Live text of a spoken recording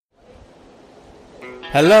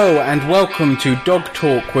Hello and welcome to Dog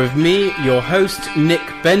Talk with me, your host, Nick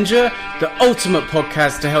Benger, the ultimate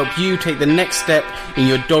podcast to help you take the next step in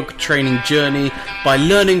your dog training journey by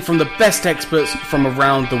learning from the best experts from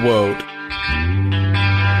around the world.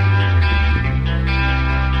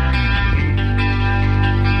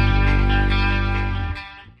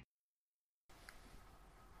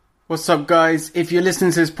 What's up, guys? If you're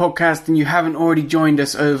listening to this podcast and you haven't already joined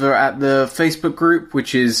us over at the Facebook group,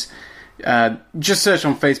 which is just search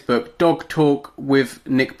on Facebook, Dog Talk with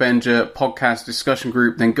Nick Benger podcast discussion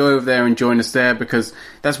group, then go over there and join us there, because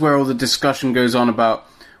that's where all the discussion goes on about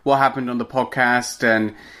what happened on the podcast,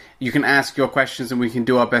 and you can ask your questions and we can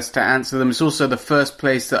do our best to answer them. It's also the first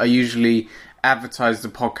place that I usually advertise the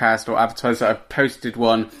podcast, or advertise that I've posted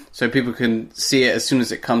one, so people can see it as soon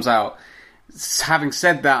as it comes out. Having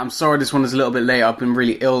said that, I'm sorry this one is a little bit late. I've been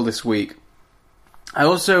really ill this week. I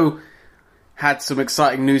also had some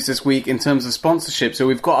exciting news this week in terms of sponsorship. So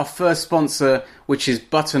we've got our first sponsor, which is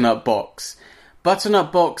Butternut Box.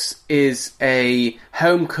 Butternut Box is a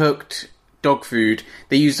home-cooked dog food.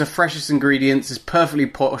 They use the freshest ingredients, it's perfectly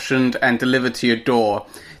portioned and delivered to your door.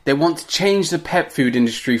 They want to change the pet food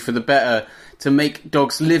industry for the better, to make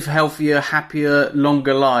dogs live healthier, happier,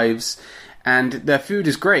 longer lives. And their food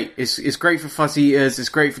is great. It's great for fuzzy eaters, it's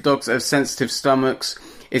great for dogs that have sensitive stomachs.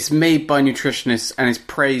 It's made by nutritionists and is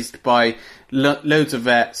praised by loads of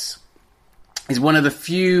vets. It's one of the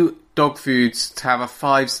few dog foods to have a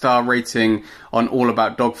 5-star rating on All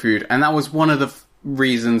About Dog Food, and that was one of the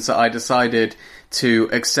reasons that I decided to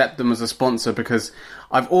accept them as a sponsor, because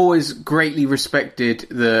I've always greatly respected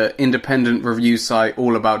the independent review site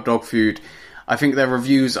All About Dog Food. I think their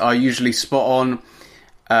reviews are usually spot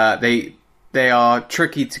on. They are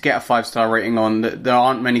tricky to get a 5-star rating on. There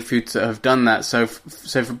aren't many foods that have done that. So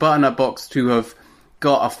for Butternut Box to have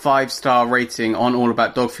got a 5-star rating on All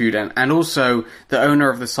About Dog Food, and also the owner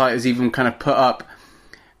of the site has even kind of put up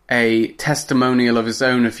a testimonial of his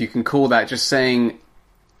own, if you can call that, just saying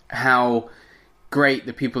how great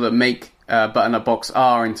the people that make Butternut Box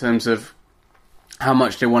are in terms of how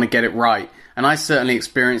much they want to get it right. And I certainly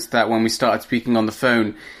experienced that when we started speaking on the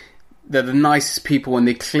phone. They're the nicest people, and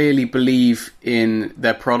they clearly believe in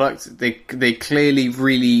their product. They clearly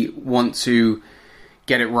really want to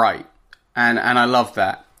get it right. And I love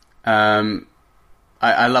that.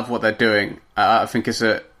 I love what they're doing. I think it's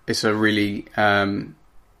a really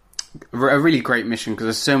great mission, because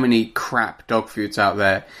there's so many crap dog foods out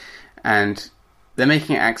there, and they're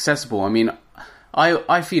making it accessible. I mean,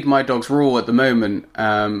 I feed my dogs raw at the moment,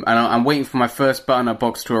 and I'm waiting for my first Butternut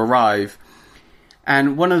Box to arrive.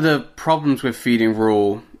 And one of the problems with feeding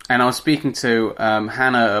raw, and I was speaking to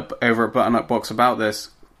Hannah over at Butternut Box about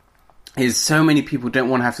this, is so many people don't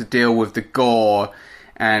want to have to deal with the gore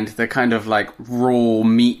and the kind of like raw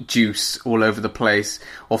meat juice all over the place,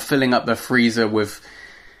 or filling up their freezer with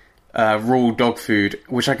raw dog food,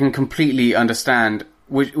 which I can completely understand,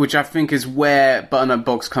 which I think is where Butternut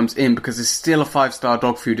Box comes in, because it's still a 5-star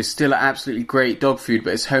dog food, it's still an absolutely great dog food,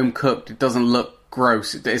 but it's home cooked, it doesn't look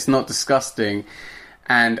gross, it's not disgusting.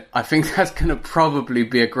 And I think that's going to probably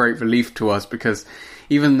be a great relief to us, because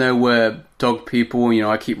even though we're dog people, you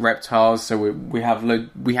know, I keep reptiles, so we have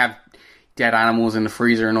dead animals in the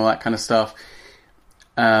freezer and all that kind of stuff.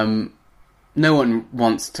 No one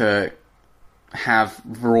wants to have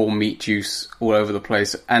raw meat juice all over the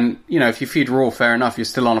place. And, you know, if you feed raw, fair enough, you're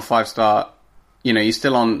still on a 5-star, you know, you're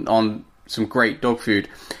still on some great dog food.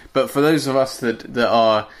 But for those of us that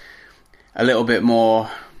are a little bit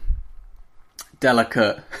more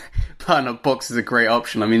delicate, Butternut Box is a great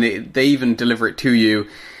option. I mean, they even deliver it to you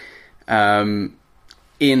in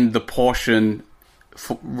the portion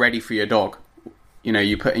ready for your dog. You know,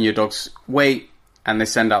 you put in your dog's weight and they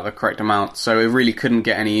send out the correct amount. So it really couldn't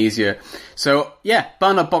get any easier. So yeah,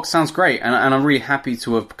 Butternut Box sounds great, and I'm really happy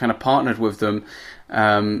to have kind of partnered with them.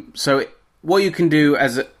 So what you can do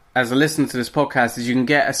as a listener to this podcast is you can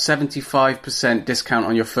get a 75% discount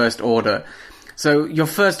on your first order. So your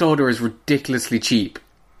first order is ridiculously cheap.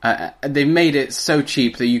 They've made it so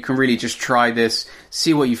cheap that you can really just try this,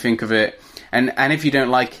 see what you think of it, and if you don't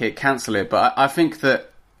like it, cancel it. But I think that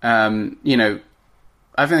you know,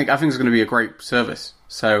 I think it's going to be a great service.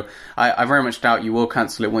 So I very much doubt you will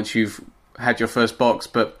cancel it once you've had your first box.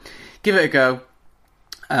 But give it a go.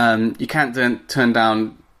 You can't turn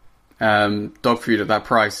down dog food at that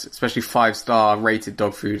price, especially 5-star rated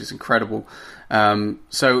dog food. It's incredible.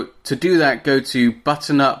 So to do that, go to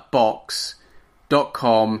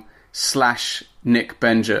butternutbox.com/Nick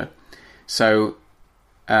Benger. So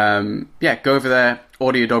yeah, go over there,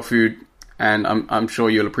 order your dog food, and I'm sure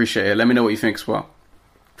you'll appreciate it. Let me know what you think as well.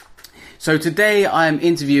 So today I am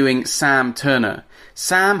interviewing Sam Turner.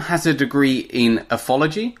 Sam has a degree in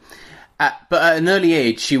ethology, but at an early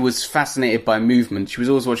age she was fascinated by movement. She was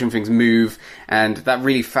always watching things move, and that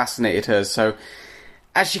really fascinated her. So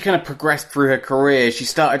as she kind of progressed through her career, she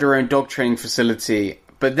started her own dog training facility,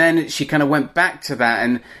 but then she kind of went back to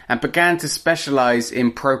that and began to specialise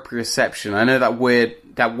in proprioception. I know that word,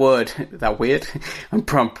 I'm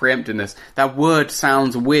preempting this. That word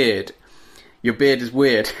sounds weird. Your beard is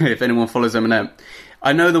weird, if anyone follows Eminem.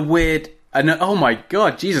 Oh my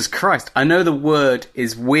god, Jesus Christ. I know the word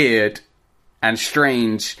is weird and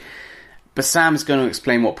strange, but Sam's going to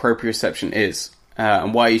explain what proprioception is,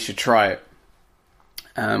 and why you should try it.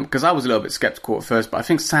 Because I was a little bit skeptical at first, but I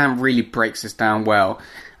think Sam really breaks this down well.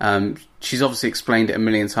 She's obviously explained it a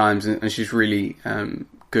million times, and she's really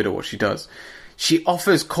good at what she does. She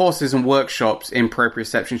offers courses and workshops in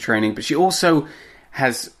proprioception training, but she also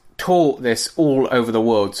has taught this all over the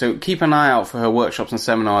world. So keep an eye out for her workshops and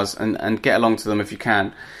seminars, and get along to them if you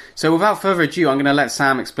can. So without further ado, I'm going to let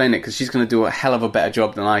Sam explain it, because she's going to do a hell of a better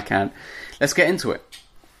job than I can. Let's get into it.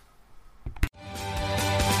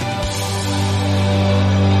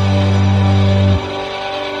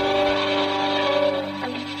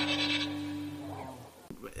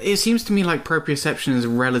 It seems to me like proprioception is a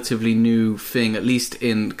relatively new thing, at least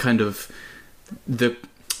in kind of the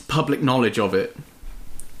public knowledge of it.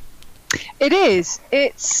 It is.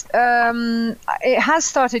 It has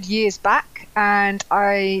started years back, and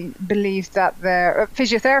I believe that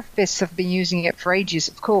physiotherapists have been using it for ages,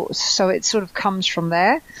 of course. So it sort of comes from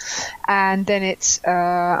there, and then it's.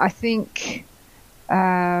 I think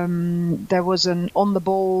there was an On the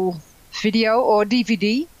Ball video or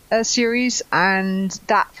DVD series, and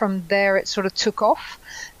that from there it sort of took off.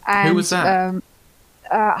 And, who was that?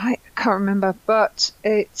 I can't remember, but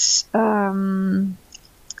it's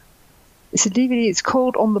a DVD. It's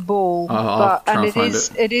called On the Ball, I'll try and find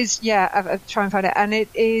it. It is. Yeah, I'll try and find it, and it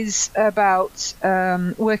is about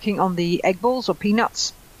working on the egg balls or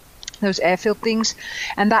peanuts, those air-filled things,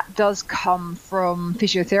 and that does come from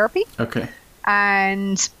physiotherapy. Okay.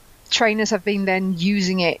 And trainers have been then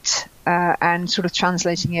using it and sort of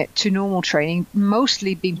translating it to normal training,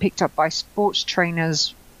 mostly being picked up by sports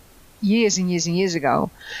trainers years and years and years ago,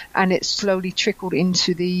 and it's slowly trickled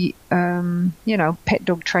into the pet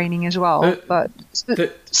dog training as well, but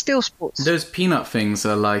still sports. Those peanut things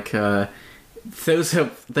are like those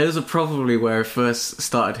are probably where I first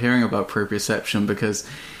started hearing about proprioception, because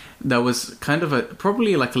there was kind of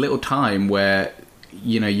probably like a little time where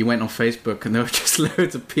you went on Facebook and there were just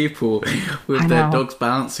loads of people with their dogs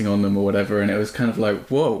balancing on them or whatever, and it was kind of like,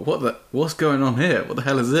 whoa, what's going on here? What the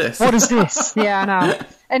hell is this? What is this? Yeah, I know.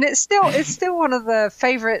 And it's still one of the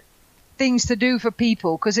favourite things to do for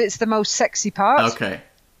people, because it's the most sexy part. Okay.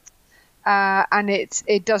 And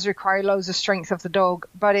it does require loads of strength of the dog,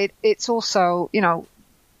 but it's also,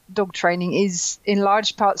 dog training is in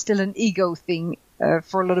large part still an ego thing.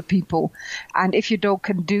 For a lot of people, and if your dog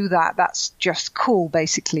can do that, that's just cool,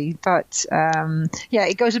 basically. But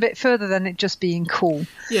it goes a bit further than it just being cool.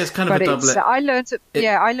 Yeah, it's kind of a double. I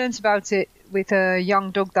learned about it with a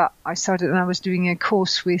young dog that I started, and I was doing a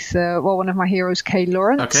course with one of my heroes, Kay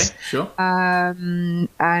Lawrence. Okay, sure.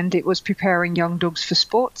 And it was preparing young dogs for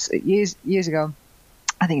sports years ago.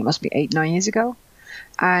 I think it must be 8-9 years ago.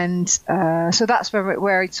 And so that's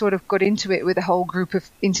where I sort of got into it with a whole group of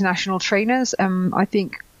international trainers. I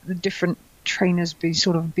think the different trainers be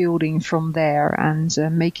sort of building from there and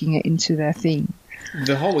making it into their thing.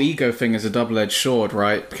 The whole ego thing is a double-edged sword,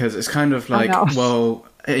 right? Because it's kind of like, well,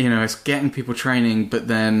 it's getting people training, but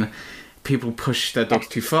then people push their dogs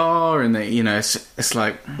too far, and they, it's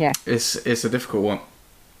like, it's a difficult one.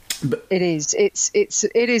 But it is.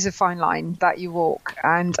 It is a fine line that you walk,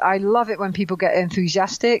 and I love it when people get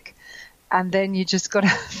enthusiastic, and then you just got to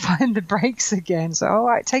find the brakes again. So, all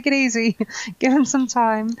right, take it easy, give them some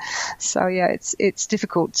time. So yeah, it's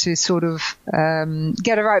difficult to sort of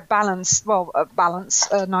get a right balance. Well,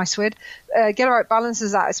 nice word. Get a right balance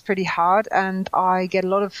is that it's pretty hard, and I get a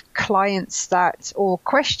lot of clients or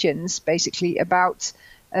questions basically about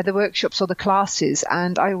the workshops or the classes,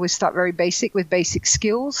 and I always start very basic with basic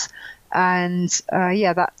skills, and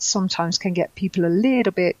that sometimes can get people a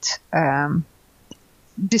little bit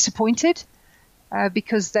disappointed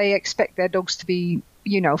because they expect their dogs to be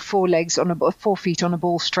 4 feet on a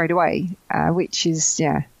ball straight away, which is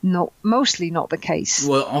mostly not the case.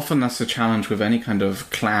 Well, often that's the challenge with any kind of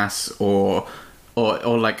class or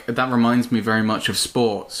like, that reminds me very much of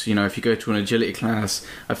sports. If you go to an agility class,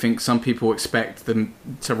 I think some people expect them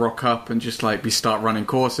to rock up and just start running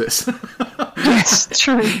courses. Yes,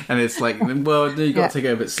 true. And it's like, well, you got to take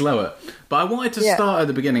it a bit slower. But I wanted to start at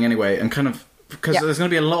the beginning anyway, and kind of, because there's going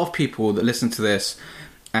to be a lot of people that listen to this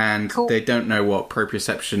and they don't know what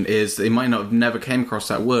proprioception is. They might not have never came across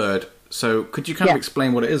that word. So could you kind of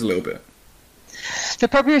explain what it is a little bit? The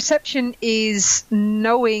proprioception is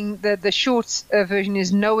knowing, the short version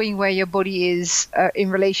is knowing where your body is in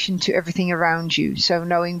relation to everything around you. So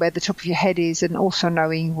knowing where the top of your head is, and also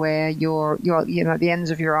knowing where your the ends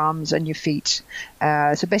of your arms and your feet.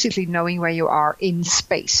 So basically knowing where you are in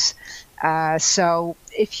space. So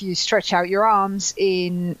if you stretch out your arms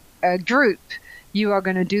in a group, you are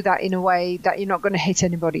going to do that in a way that you're not going to hit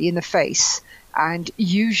anybody in the face. And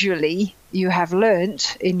usually you have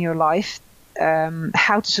learnt in your life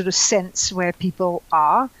how to sort of sense where people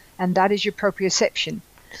are, and that is your proprioception.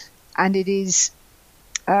 And it is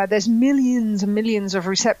there's millions and millions of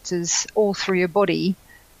receptors all through your body,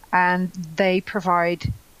 and they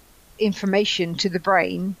provide information to the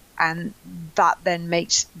brain, and that then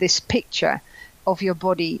makes this picture of your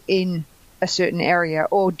body in a certain area,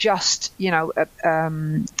 or just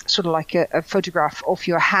sort of like a photograph of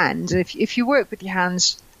your hand. If you work with your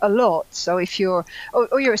hands a lot, so if you're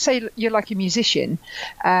say you're like a musician,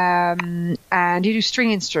 and you do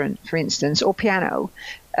string instrument, for instance, or piano,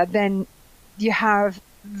 then you have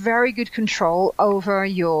very good control over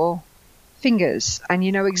your fingers, and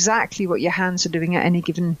you know exactly what your hands are doing at any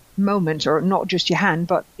given moment, or not just your hand,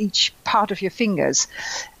 but each part of your fingers.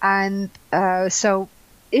 And so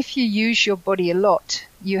if you use your body a lot,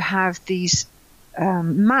 you have these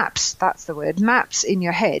maps, that's the word, maps in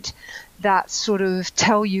your head that sort of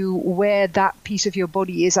tell you where that piece of your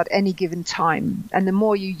body is at any given time. And the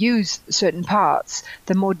more you use certain parts,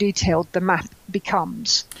 the more detailed the map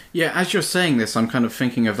becomes. Yeah, as you're saying this, I'm kind of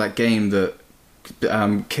thinking of that game that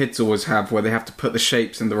kids always have, where they have to put the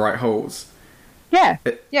shapes in the right holes. Yeah,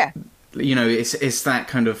 It's that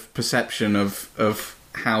kind of perception of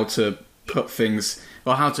how to put things,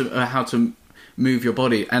 or how to move your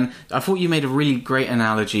body. And I thought you made a really great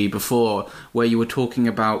analogy before, where you were talking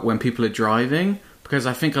about when people are driving, because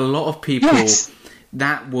I think a lot of people,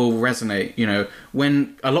 that will resonate,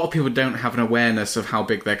 when a lot of people don't have an awareness of how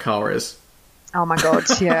big their car is. Oh my God,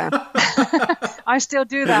 yeah. I still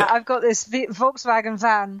do that. I've got this Volkswagen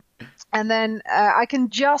van, and then I can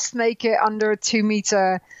just make it under a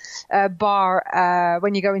 2-meter bar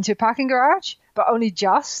when you go into a parking garage, but only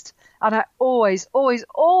just. And I always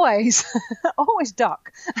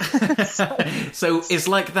duck. So it's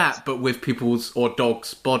like that, but with people's or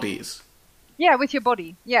dogs' bodies. Yeah, with your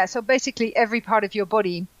body. Yeah, so basically every part of your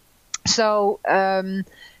body. So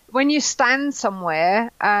when you stand somewhere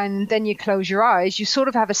and then you close your eyes, you sort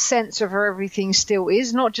of have a sense of where everything still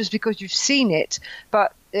is, not just because you've seen it,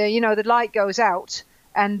 but, the light goes out,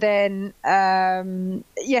 and then,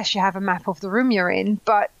 yes, you have a map of the room you're in,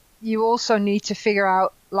 but you also need to figure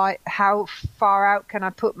out, like, how far out can I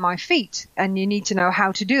put my feet? And you need to know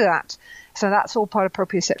how to do that. So that's all part of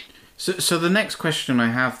proprioception. So the next question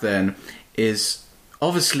I have then is,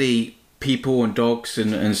 obviously people and dogs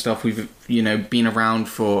and stuff, we've been around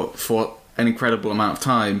for an incredible amount of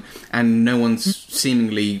time, and no one's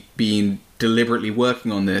seemingly been deliberately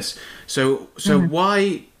working on this. So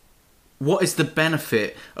what is the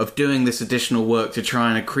benefit of doing this additional work to try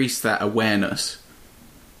and increase that awareness?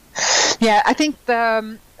 Yeah, I think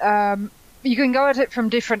you can go at it from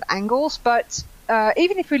different angles, but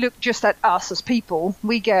even if we look just at us as people,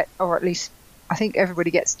 we get, or at least I think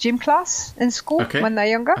everybody gets, gym class in school when they're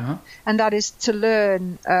younger, and that is to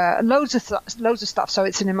learn loads of stuff. So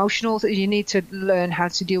it's an emotional, you need to learn how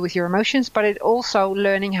to deal with your emotions, but it also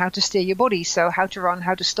learning how to steer your body. So how to run,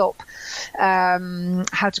 how to stop,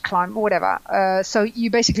 how to climb, whatever. So you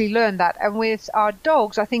basically learn that. And with our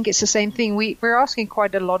dogs, I think it's the same thing. We're asking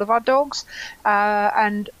quite a lot of our dogs,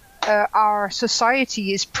 and our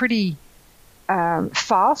society is pretty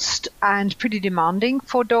fast and pretty demanding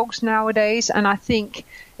for dogs nowadays, and I think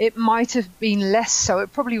it might have been less so.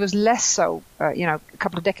 It probably was less so, a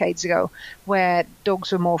couple of decades ago, where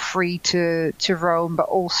dogs were more free to roam, but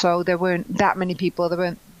also there weren't that many people, there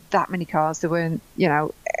weren't that many cars, there weren't,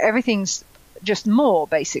 everything's just more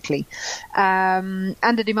basically, and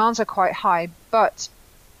the demands are quite high. But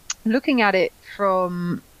looking at it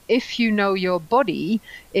from, if you know your body,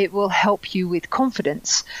 it will help you with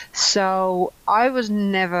confidence. So I was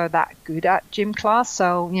never that good at gym class.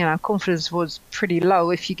 So, confidence was pretty low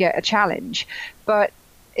if you get a challenge. But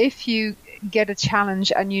if you get a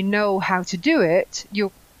challenge and you know how to do it,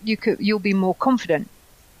 you'll be more confident.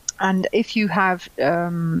 And if you have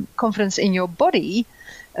confidence in your body,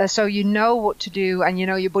 so you know what to do and you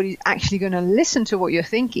know your body's actually going to listen to what you're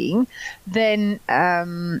thinking, then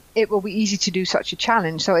it will be easy to do such a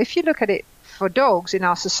challenge. So if you look at it for dogs in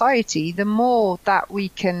our society, the more that we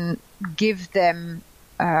can give them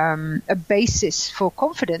a basis for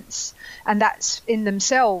confidence, and that's in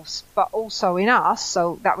themselves but also in us,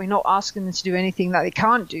 so that we're not asking them to do anything that they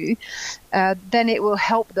can't do, then it will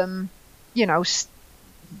help them,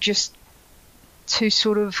 just to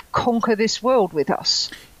sort of conquer this world with us.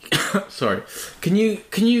 Sorry, can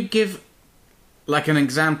you give like an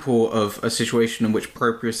example of a situation in which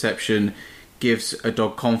proprioception gives a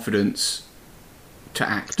dog confidence to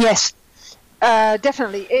act? Yes,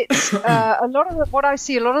 definitely. It's a lot of what I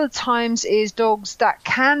see a lot of the times is dogs that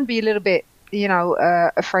can be a little bit,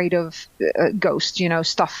 afraid of ghosts,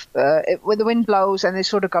 stuff when the wind blows, and they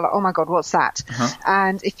sort of go like, oh my God, what's that? Uh-huh.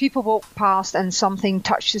 And if people walk past and something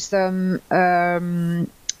touches them and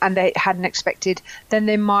they hadn't expected, then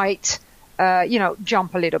they might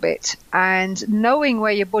jump a little bit. And knowing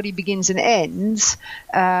where your body begins and ends,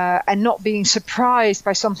 and not being surprised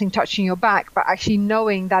by something touching your back, but actually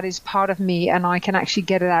knowing that is part of me and I can actually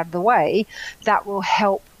get it out of the way, that will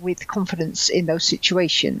help with confidence in those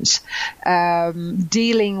situations.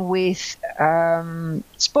 Dealing with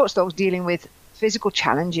sports dogs, dealing with physical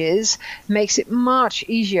challenges makes it much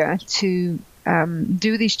easier to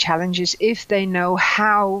do these challenges if they know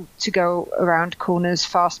how to go around corners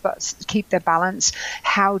fast but keep their balance,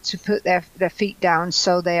 how to put their feet down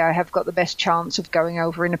so they have got the best chance of going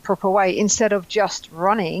over in a proper way, instead of just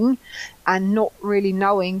running and not really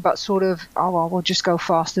knowing, but sort of, oh well, we'll just go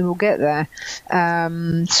fast and we'll get there.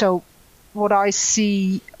 So what I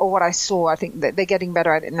see, or what I saw, I think that they're getting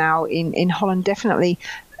better at it now in Holland definitely,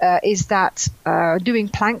 is that doing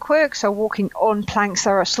plank work, so walking on planks that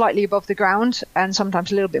are slightly above the ground and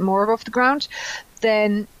sometimes a little bit more above the ground,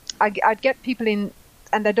 then I'd get people in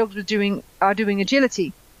and their dogs are doing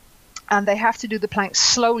agility, and they have to do the planks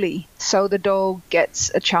slowly, so the dog gets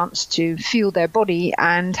a chance to feel their body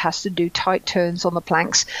and has to do tight turns on the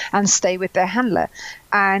planks and stay with their handler.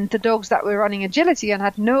 And the dogs that were running agility and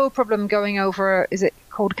had no problem going over, is it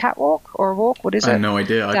called catwalk or a walk? What is it? I have no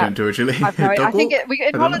idea. I don't do agility. I think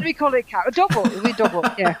in Holland we call it dog walk. We dog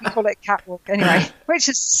walk. Yeah, we call it catwalk anyway, which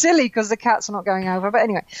is silly because the cats are not going over. But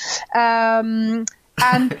anyway,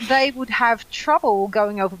 and they would have trouble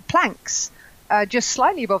going over planks. Just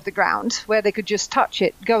slightly above the ground where they could just touch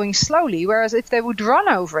it, going slowly. Whereas if they would run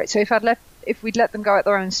over it, so if we'd let them go at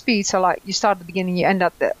their own speed, so like you start at the beginning, you end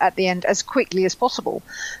up at the end as quickly as possible,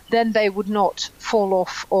 then they would not fall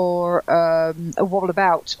off or wobble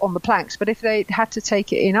about on the planks. But if they had to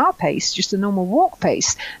take it in our pace, just a normal walk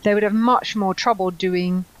pace, they would have much more trouble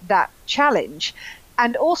doing that challenge.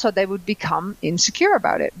 And also they would become insecure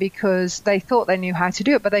about it because they thought they knew how to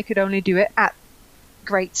do it, but they could only do it at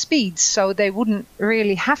great speeds, so they wouldn't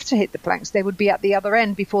really have to hit the planks. They would be at the other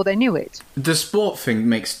end before they knew it. The sport thing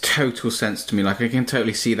makes total sense to me. Like, I can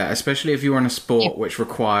totally see that, especially if you're in a sport which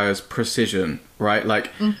requires precision, right? Like,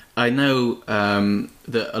 I know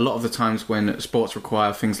that a lot of the times when sports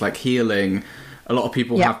require things like heeling, a lot of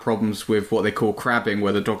people have problems with what they call crabbing,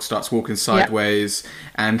 where the dog starts walking sideways,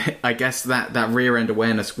 and I guess that rear end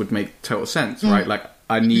awareness would make total sense, right? Like,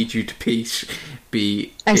 I need you to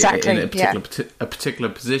be exactly. in a particular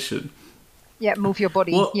position. Yeah, move your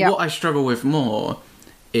body. What I struggle with more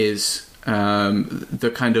is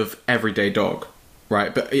the kind of everyday dog,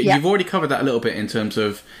 right? But you've already covered that a little bit in terms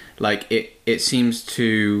of, like, it seems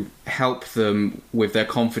to help them with their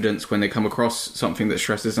confidence when they come across something that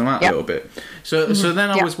stresses them out a little bit. So then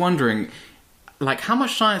I was wondering, like, how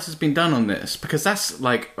much science has been done on this? Because that's,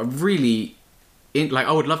 like, a really...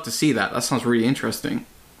 I would love to see that. That sounds really interesting.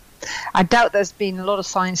 I doubt there's been a lot of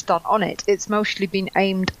science done on it. It's mostly been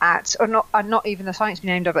aimed at, or not even the science been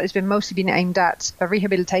aimed at, but it's been mostly been aimed at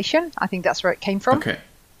rehabilitation. I think that's where it came from. Okay.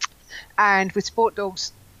 And with sport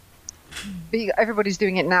dogs, everybody's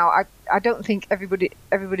doing it now. I don't think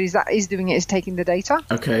everybody's that is doing it is taking the data.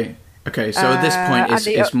 Okay. So at this point,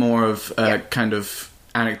 it's more of kind of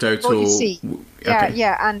anecdotal. What you see.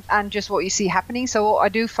 And just what you see happening. So what I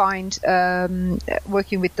do find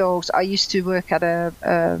working with dogs, I used to work at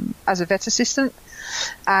as a vet assistant,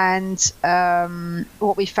 and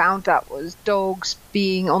what we found that was dogs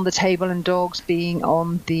being on the table and dogs being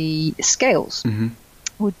on the scales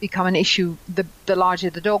would become an issue. The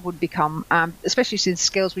larger the dog would become, especially since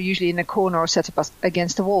scales were usually in a corner or set up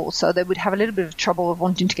against the wall, so they would have a little bit of trouble of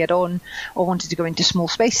wanting to get on or wanting to go into small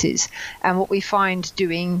spaces. And what we find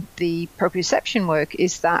doing the proprioception work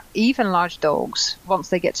is that even large dogs, once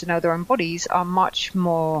they get to know their own bodies, are much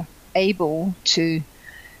more able to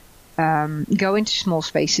go into small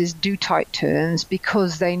spaces, do tight turns,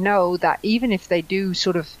 because they know that even if they do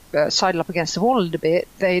sort of sidle up against the wall a little bit,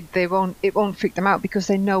 it won't freak them out, because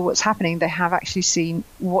they know what's happening. They have actually seen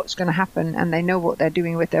what's going to happen, and they know what they're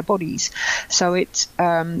doing with their bodies. So it's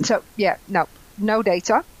no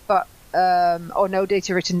data, but or no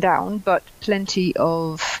data written down, but plenty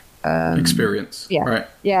of experience.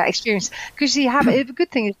 Experience. Because you have a good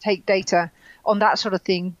thing is to take data on that sort of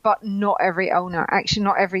thing, but not every owner. Actually,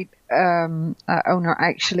 not every owner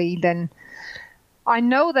actually. Then I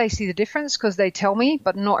know they see the difference because they tell me,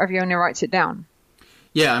 but not every owner writes it down.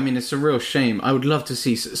 Yeah, I mean, it's a real shame. I would love to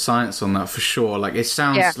see science on that for sure. Like, it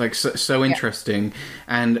sounds like so interesting,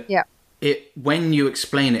 and it when you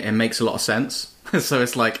explain it, it makes a lot of sense. So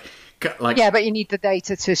it's like but you need the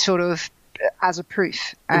data to sort of as a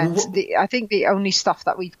proof. And I think the only stuff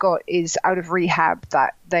that we've got is out of rehab,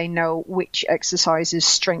 that they know which exercises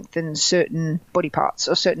strengthen certain body parts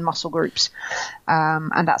or certain muscle groups,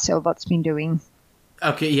 and that's all that's been doing.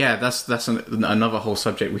 Okay, yeah, that's another whole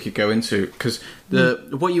subject we could go into, because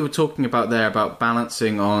what you were talking about there about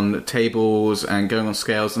balancing on tables and going on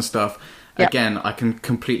scales and stuff. Again, I can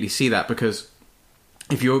completely see that, because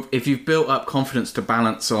if you've built up confidence to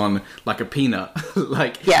balance on like a peanut,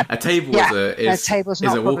 like a table is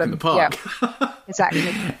a walk in the park. Yeah.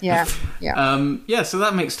 Exactly. Yeah. So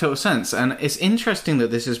that makes total sense, and it's interesting that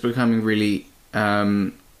this is becoming really,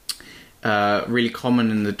 really common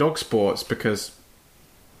in the dog sports, because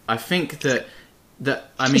I think that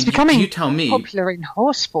I mean, it's becoming you tell me, popular in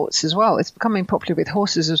horse sports as well. It's becoming popular with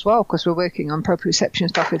horses as well, because we're working on proprioception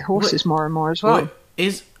stuff with horses more and more as well.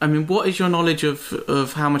 What is your knowledge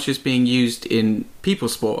of how much is being used in people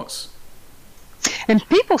sports? In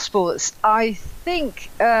people sports, I think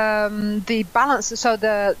the balance. So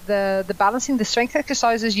the balancing, the strength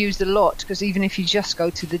exercises used a lot, because even if you just go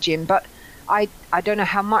to the gym, but I don't know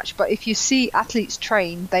how much. But if you see athletes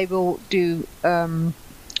train, they will do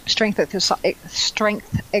strength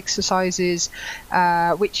exercises,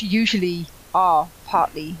 which usually are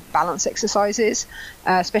partly balance exercises,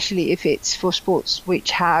 especially if it's for sports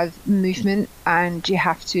which have movement and you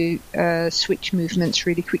have to switch movements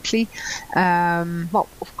really quickly.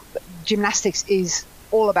 Gymnastics is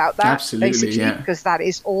all about that. Absolutely, basically, because that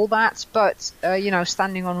is all that. But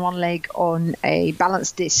standing on one leg on a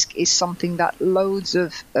balance disc is something that loads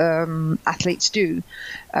of athletes do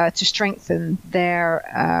to strengthen their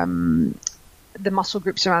the muscle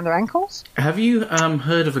groups around their ankles. Have you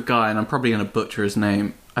heard of a guy, and I'm probably going to butcher his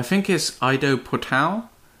name, I think it's Ido Portal?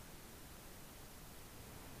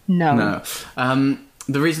 No. The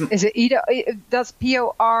reason... Is it Ido? Does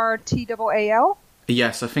Portal?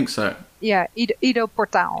 Yes, I think so. Yeah, Ido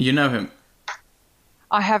Portal. You know him?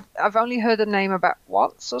 I've only heard the name about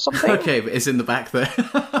once or something. Okay, but it's in the back there.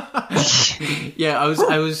 Yeah, I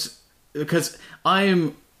was because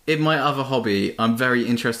I'm in my other hobby. I'm very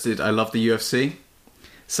interested. I love the UFC.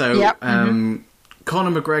 So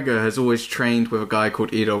Conor McGregor has always trained with a guy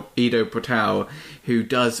called Ido Portal, who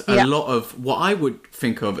does a lot of what I would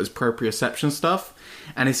think of as proprioception stuff,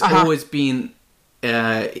 and it's always been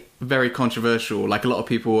very controversial. Like, a lot of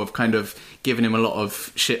people have kind of given him a lot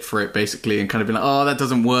of shit for it, basically, and kind of been like, oh, that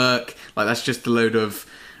doesn't work, like that's just a load of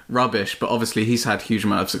rubbish. But obviously he's had a huge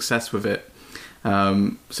amount of success with it.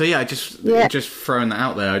 Just throwing that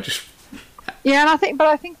out there. And I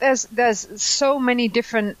think there's so many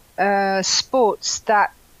different sports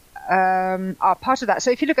that are part of that.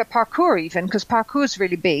 So if you look at parkour, even, because parkour is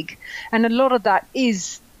really big, and a lot of that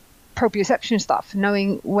is proprioception stuff,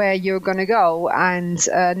 knowing where you're going to go, and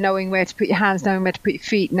knowing where to put your hands, knowing where to put your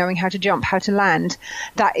feet, knowing how to jump, how to land.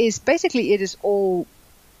 That is basically, it is all,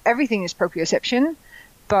 everything is proprioception.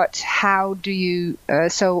 But how do you,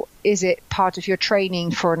 so is it part of your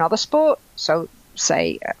training for another sport? So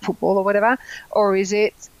say football or whatever, or is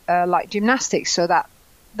it like gymnastics, so that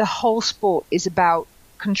the whole sport is about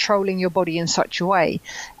controlling your body in such a way?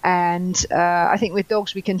 And I think with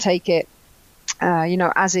dogs we can take it,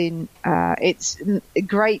 as in it's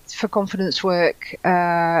great for confidence work.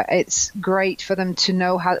 It's great for them to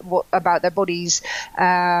know what about their bodies.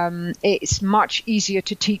 It's much easier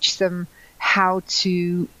to teach them how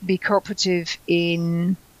to be cooperative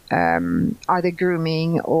in either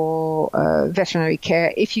grooming or veterinary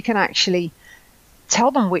care if you can actually tell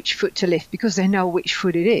them which foot to lift, because they know which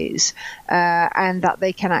foot it is, and that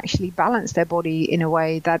they can actually balance their body in a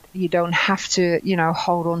way that you don't have to,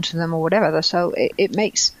 hold on to them or whatever. So it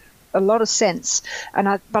makes a lot of sense.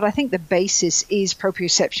 But I think the basis is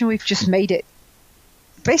proprioception. We've just made it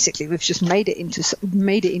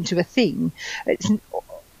into a thing. It's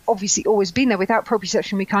obviously always been there. Without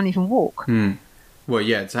proprioception we can't even walk. Well,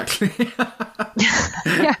 yeah, exactly.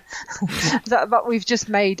 Yeah, but we've just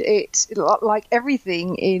made it like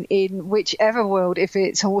everything in whichever world. If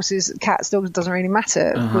it's horses, cats, dogs, it doesn't really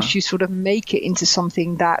matter. Of course, you sort of make it into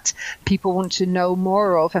something that people want to know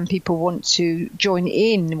more of and people want to join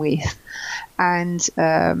in with. And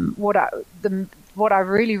what I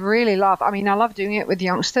really, really love, I mean, I love doing it with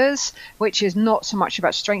youngsters, which is not so much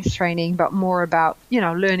about strength training, but more about,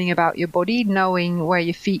 learning about your body, knowing where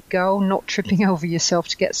your feet go, not tripping over yourself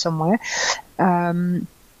to get somewhere.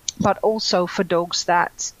 But also for dogs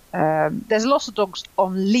that, there's lots of dogs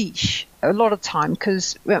on leash a lot of time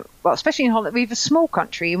because, well, especially in Holland, we have a small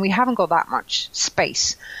country and we haven't got that much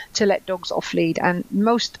space to let dogs off lead. And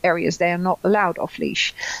most areas, they are not allowed off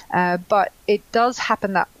leash. But it does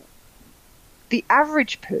happen that the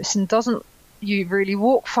average person doesn't really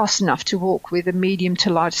walk fast enough to walk with a medium to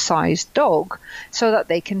large sized dog so that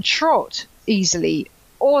they can trot easily,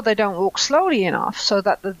 or they don't walk slowly enough so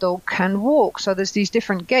that the dog can walk. So there's these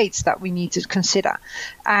different gaits that we need to consider.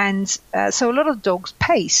 And so a lot of dogs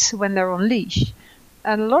pace when they're on leash.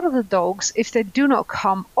 And a lot of the dogs, if they do not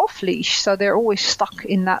come off leash, so they're always stuck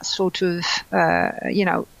in that sort of,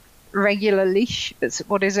 regular leash.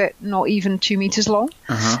 What is it? Not even 2 meters long.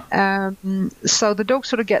 So the dogs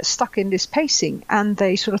sort of get stuck in this pacing and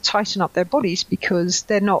they sort of tighten up their bodies because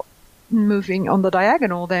they're not moving on the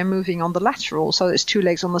diagonal, they're moving on the lateral. So it's two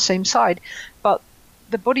legs on the same side. But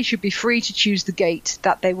the body should be free to choose the gait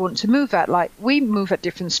that they want to move at. Like we move at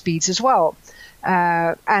different speeds as well.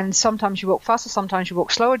 And sometimes you walk faster, sometimes you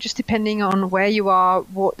walk slower, just depending on where you are,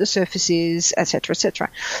 what the surface is, etc., etc.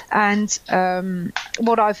 And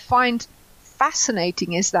what I find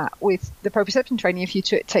fascinating is that with the proprioception training, if you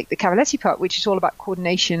take the cavaletti part, which is all about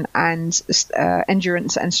coordination and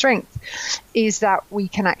endurance and strength, is that we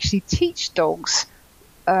can actually teach dogs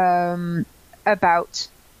about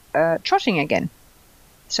trotting again.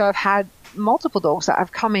 So I've had multiple dogs that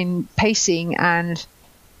have come in pacing, and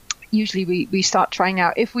usually we start trying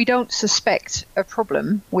out, if we don't suspect a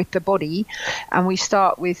problem with the body, and we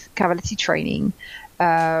start with cavaletti training.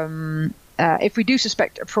 If we do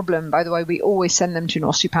suspect a problem, by the way, we always send them to an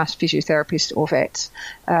osteopath, physiotherapist, or vet.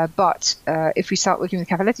 But if we start working with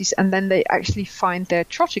cavalettis, and then they actually find their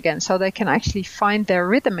trot again, so they can actually find their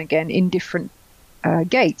rhythm again in different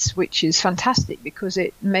gaits, which is fantastic because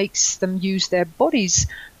it makes them use their bodies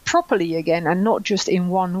properly again and not just in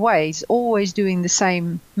one way. It's always doing the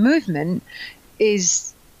same movement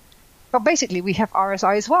but basically we have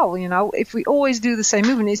RSI as well. If we always do the same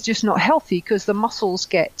movement, it's just not healthy because the muscles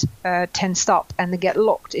get tensed up and they get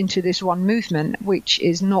locked into this one movement, which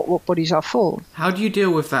is not what bodies are for. How do you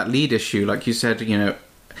deal with that lead issue? Like you said,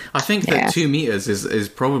 I think that 2 meters is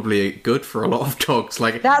probably good for a lot of dogs.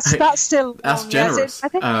 Like that's still that's generous. I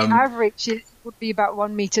think the average would be about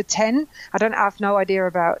 1.10 meters. I have no idea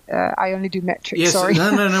about. I only do metrics. Yes, sorry.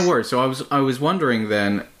 No worries. So I was wondering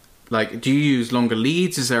then, like, do you use longer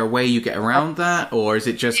leads? Is there a way you get around that, or is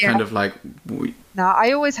it just kind of like? No,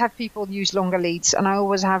 I always have people use longer leads, and I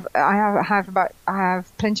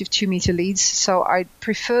have plenty of 2 meter leads. So I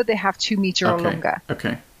prefer they have 2 meter or longer.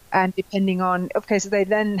 Okay. And depending on, so they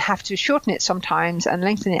then have to shorten it sometimes and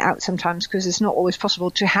lengthen it out sometimes because it's not always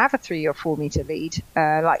possible to have a 3 or 4 meter lead.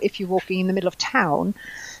 Like if you're walking in the middle of town,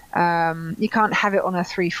 you can't have it on a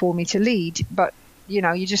 3-4 meter lead, but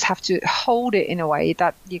you just have to hold it in a way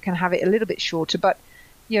that you can have it a little bit shorter. But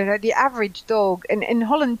the average dog, and in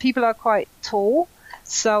Holland people are quite tall,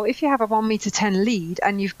 so if you have a 1.10 meter lead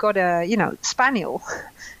and you've got a spaniel,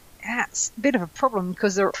 that's a bit of a problem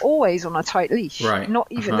because they're always on a tight leash. Right. They're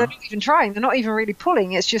not even trying. They're not even really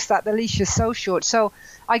pulling. It's just that the leash is so short. So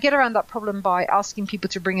I get around that problem by asking people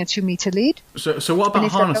to bring a 2 meter lead. So what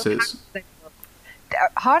about harnesses?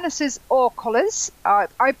 Harnesses or collars.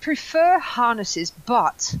 I prefer harnesses,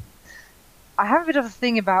 but I have a bit of a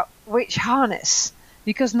thing about which harness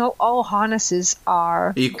because not all harnesses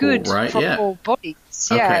are equal, good right? for all bodies.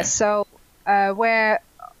 Okay. Yeah. So where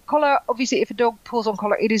collar, obviously, if a dog pulls on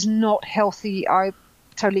collar, it is not healthy. I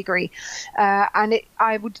totally agree.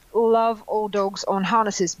 I would love all dogs on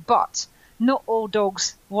harnesses, but not all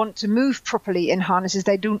dogs want to move properly in harnesses.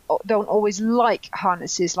 They don't always like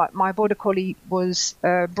harnesses. Like my border collie was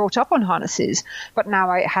brought up on harnesses, but now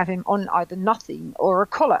I have him on either nothing or a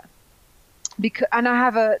collar.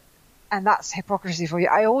 And that's hypocrisy for you.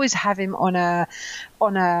 I always have him on a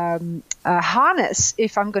harness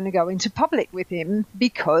if I'm going to go into public with him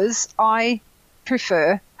because I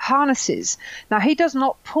prefer harnesses. Now, he does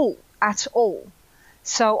not pull at all,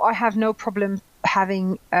 so I have no problem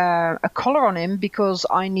having a collar on him because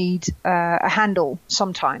I need a handle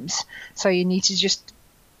sometimes. So you need to just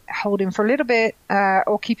hold him for a little bit,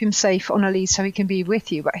 or keep him safe on a lead so he can be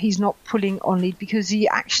with you, but he's not pulling on lead because he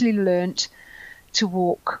actually learnt to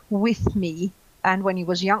walk with me. And when he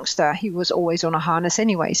was a youngster, he was always on a harness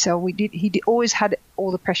anyway. So he always had all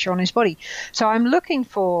the pressure on his body. So I'm looking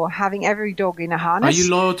for having every dog in a harness. Are you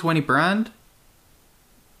loyal to any brand?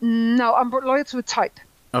 No, I'm loyal to a type.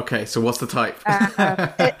 Okay, so what's the type?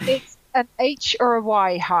 It's an H or a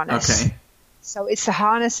Y harness. Okay. So it's a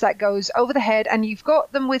harness that goes over the head, and you've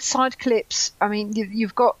got them with side clips. I mean,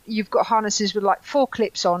 you've got harnesses with like 4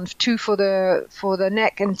 clips on, 2 for the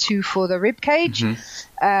neck and 2 for the rib cage.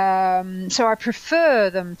 Mm-hmm. So I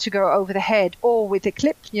prefer them to go over the head or with a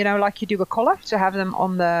clip, like you do a collar, to have them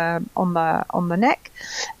on the neck,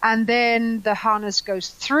 and then the harness goes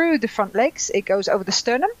through the front legs. It goes over the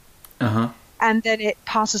sternum. And then it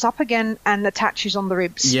passes up again and attaches on the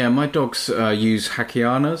ribs. Yeah, my dogs use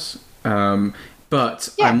Hakianas. But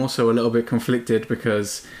I'm also a little bit conflicted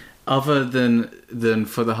because other than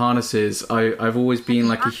for the harnesses, I've always been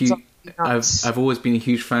like I've always been a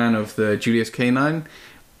huge fan of the Julius Canine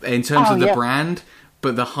in terms of the brand,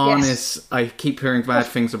 but the harness, I keep hearing bad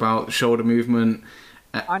things about shoulder movement.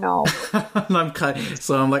 I know.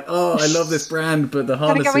 I'm like, I love this brand, but the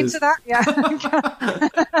harnesses. Can I go into that? Yeah.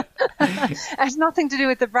 It has nothing to do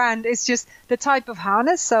with the brand. It's just the type of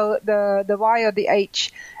harness. So the Y or the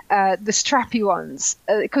H, the strappy ones,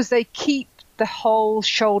 because they keep the whole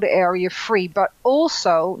shoulder area free, but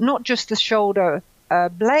also not just the shoulder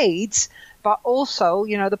blades, but also,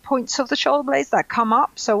 the points of the shoulder blades that come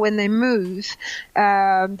up. So when they move,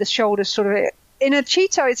 the shoulders sort of. In a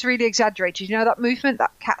cheetah, it's really exaggerated. That movement that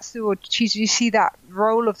cats do, or cheetahs, you see that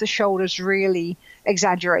roll of the shoulders really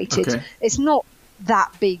exaggerated. Okay. It's not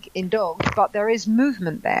that big in dogs, but there is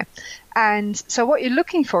movement there. And so what you're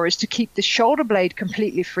looking for is to keep the shoulder blade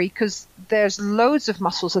completely free, because there's loads of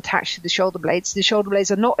muscles attached to the shoulder blades. The shoulder blades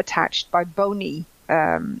are not attached by bony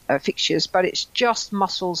fixtures, but it's just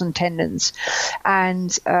muscles and tendons. And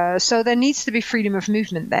so there needs to be freedom of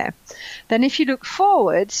movement there. Then if you look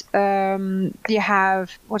forward, you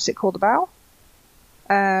have, what's it called, the bow?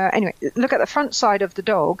 Anyway, look at the front side of the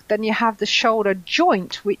dog. Then you have the shoulder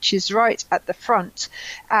joint, which is right at the front,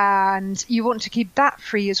 and you want to keep that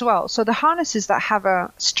free as well. So the harnesses that have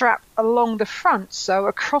a strap along the front, so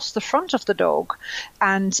across the front of the dog,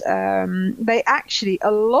 and they actually,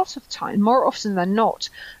 a lot of time, more often than not,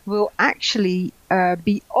 will actually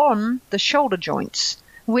be on the shoulder joints,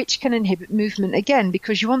 which can inhibit movement again,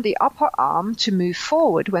 because you want the upper arm to move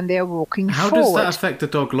forward when they're walking forward. How does that affect the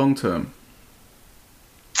dog long term?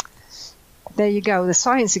 There you go, the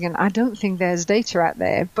science again. I don't think there's data out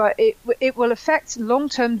there, but it will affect long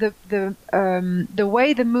term the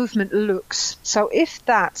way the movement looks. So if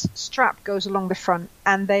that strap goes along the front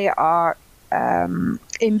and they are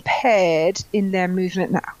impaired in their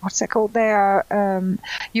movement, what's that called? They are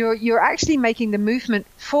you're actually making the movement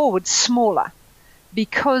forward smaller,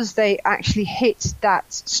 because they actually hit that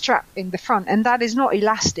strap in the front, and that is not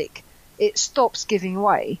elastic. It stops giving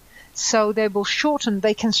way. So they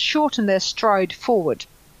can shorten their stride forward.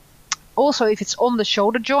 Also, if it's on the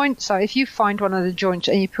shoulder joint, so if you find one of the joints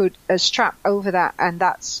and you put a strap over that, and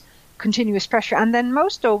that's continuous pressure, and then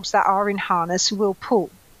most dogs that are in harness will pull.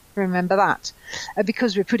 Remember that.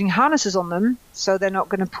 Because we're putting harnesses on them, so they're not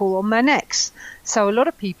going to pull on their necks. So a lot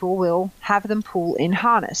of people will have them pull in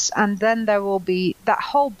harness, and then there will be that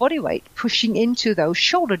whole body weight pushing into those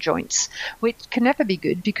shoulder joints, which can never be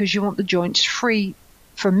good, because you want the joints free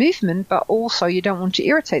for movement, but also you don't want to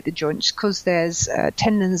irritate the joints, because there's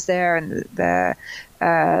tendons there, and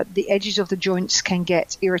the edges of the joints can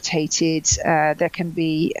get irritated. There can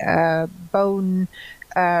be bone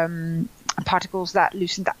particles that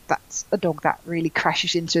loosen. That's a dog that really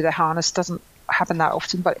crashes into the harness. Doesn't happen that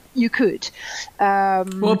often, but you could.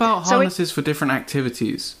 What about harnesses for different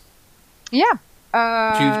activities? Yeah.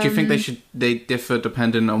 Do you think they differ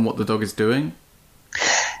depending on what the dog is doing?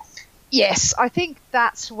 Yes, I think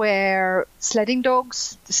that's where sledding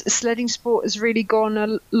sport has really gone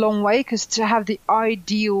a long way, because to have the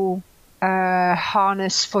ideal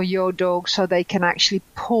harness for your dog, so they can actually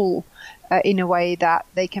pull in a way that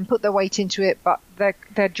they can put their weight into it, but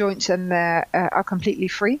their joints and are completely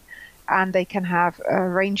free, and they can have a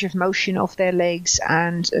range of motion of their legs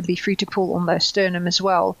and be free to pull on their sternum as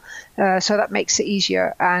well. So that makes it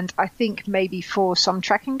easier. And I think maybe for some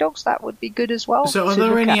tracking dogs that would be good as well. So are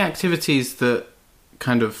there any activities that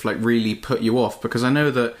kind of like really put you off? Because I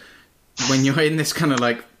know that when you're in this kind of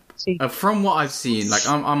like, from what I've seen, like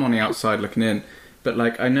I'm on the outside looking in, but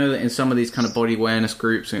like I know that in some of these kind of body awareness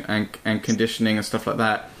groups and conditioning and stuff like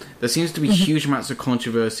that, there seems to be huge amounts of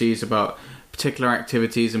controversies about particular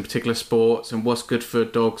activities and particular sports and what's good for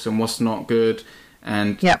dogs and what's not good,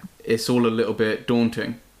 and it's all a little bit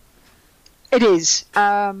daunting. It is.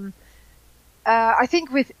 I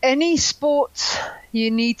think with any sport,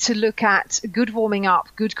 you need to look at good warming up,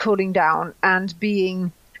 good cooling down, and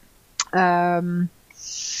being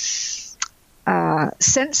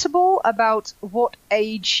sensible about what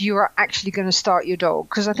age you are actually going to start your dog.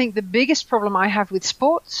 Because I think the biggest problem I have with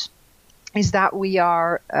sports is that we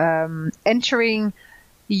are entering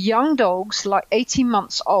young dogs, like 18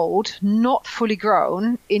 months old, not fully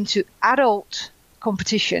grown, into adult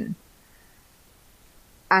competition.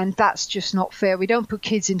 And that's just not fair. We don't put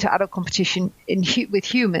kids into adult competition with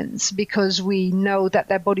humans because we know that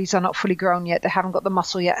their bodies are not fully grown yet. They haven't got the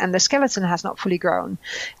muscle yet, and the skeleton has not fully grown.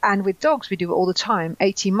 And with dogs, we do it all the time.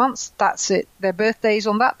 18 months, that's it. Their birthday is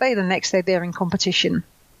on that day. The next day, they're in competition.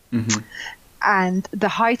 Mm-hmm. And the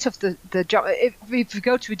height of the jump, if you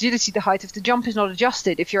go to agility, the height of the jump is not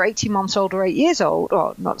adjusted. If you're 18 months old or 8 years old,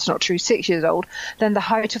 or that's not true, 6 years old, then the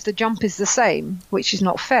height of the jump is the same, which is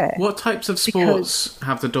not fair. What types of sports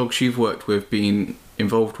have the dogs you've worked with been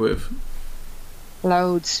involved with?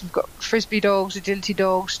 Loads. We've got frisbee dogs, agility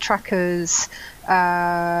dogs, trackers,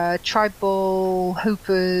 tribal,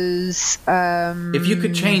 hoopers. If you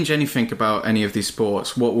could change anything about any of these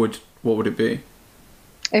sports, what would it be?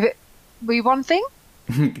 If it be one thing?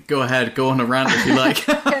 Go ahead, go on a rant if you like.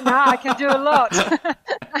 I can do a lot.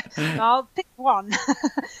 I'll pick one.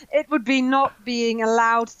 It would be not being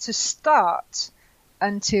allowed to start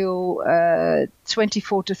until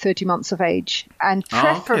 24 to 30 months of age, and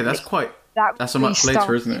preferably that's much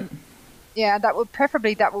later, isn't it? Yeah, that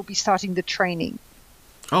will be starting the training.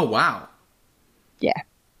 Oh wow. Yeah.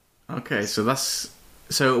 Okay, so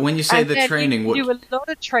when you say the training, you do a lot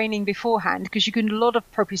of training beforehand because you can do a lot of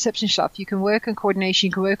proprioception stuff. You can work on coordination,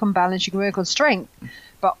 you can work on balance, you can work on strength,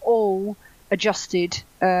 but all adjusted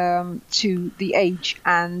to the age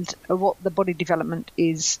and what the body development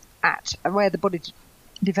is at, and where the body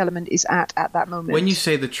development is at that moment. When you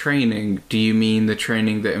say the training, do you mean the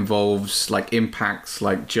training that involves like impacts,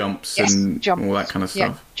 like jumps and all that kind of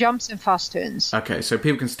stuff? Yeah, jumps and fast turns. Okay, so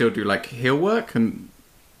people can still do like heel work and...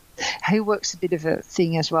 Heel work's a bit of a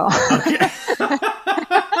thing as well. Okay.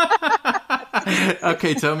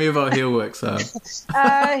 Okay, tell me about heel work, Sam.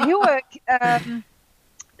 Heel work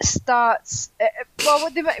starts...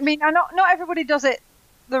 not everybody does it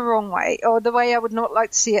the wrong way, or the way I would not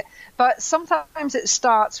like to see it, but sometimes it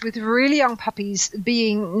starts with really young puppies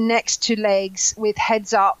being next to legs with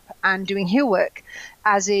heads up and doing heel work,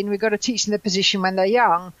 as in we've got to teach them the position when they're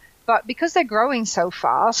young. But because they're growing so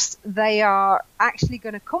fast, they are actually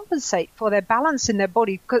going to compensate for their balance in their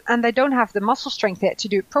body, and they don't have the muscle strength yet to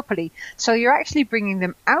do it properly. So you're actually bringing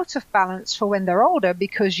them out of balance for when they're older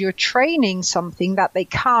because you're training something that they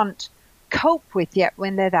can't cope with yet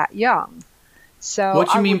when they're that young. So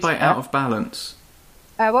what do you mean by out of balance?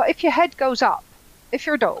 Well, if your head goes up, if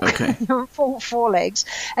you're a dog, okay. You're on four legs,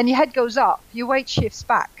 and your head goes up, your weight shifts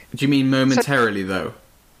back. Do you mean momentarily, though?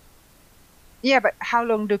 Yeah, but how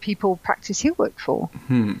long do people practice heel work for?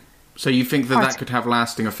 So you think that could have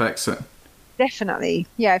lasting effects then? Definitely.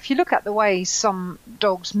 Yeah, if you look at the way some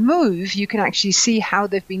dogs move, you can actually see how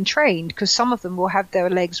they've been trained, because some of them will have their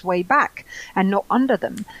legs way back and not under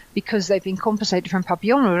them because they've been compensated from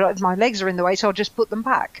puppy on. My legs are in the way, so I'll just put them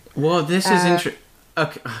back. Well, this is interesting.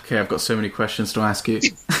 Okay, I've got so many questions to ask you.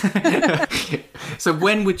 So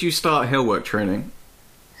when would you start heel work training?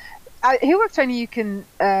 Heel work training you can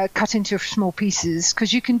cut into small pieces,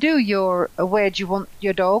 because you can do where do you want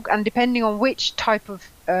your dog, and depending on which type of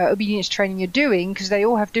obedience training you're doing, because they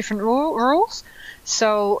all have different rules.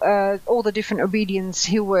 So all the different obedience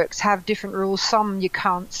heel works have different rules. Some you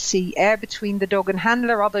can't see air between the dog and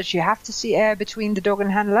handler, others you have to see air between the dog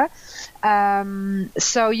and handler.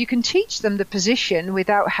 So you can teach them the position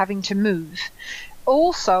without having to move.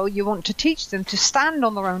 Also, you want to teach them to stand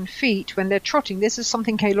on their own feet when they're trotting. This is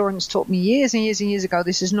something Kay Lawrence taught me years and years and years ago.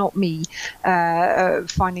 This is not me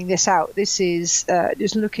finding this out. This is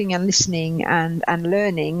just looking and listening and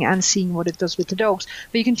learning and seeing what it does with the dogs.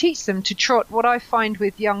 But you can teach them to trot. What I find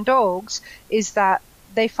with young dogs is that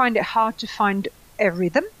they find it hard to find a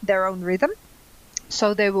rhythm, their own rhythm.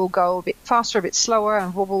 So they will go a bit faster, a bit slower,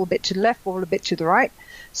 and wobble a bit to the left, wobble a bit to the right.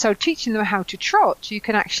 So teaching them how to trot, you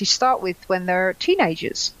can actually start with when they're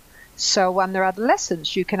teenagers. So when they're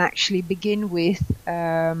adolescents, you can actually begin with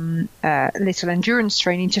little endurance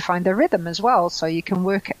training to find their rhythm as well. So you can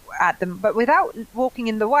work at them, but without walking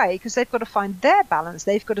in the way, because they've got to find their balance.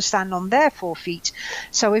 They've got to stand on their 4 feet.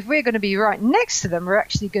 So if we're going to be right next to them, we're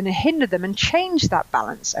actually going to hinder them and change that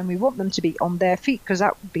balance. And we want them to be on their feet, because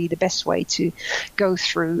that would be the best way to go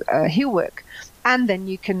through heel work. And then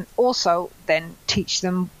you can also then teach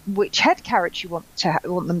them which head carriage you want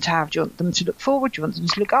them to have. Do you want them to look forward? Do you want them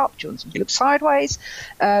to look up? Do you want them to look sideways?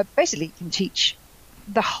 Basically, you can teach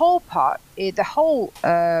the whole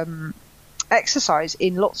exercise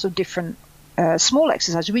in lots of different small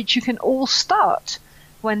exercises, which you can all start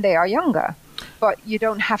when they are younger. But you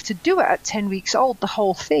don't have to do it at 10 weeks old, the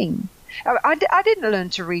whole thing. I didn't learn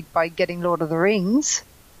to read by getting Lord of the Rings.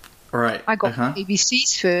 Right. I got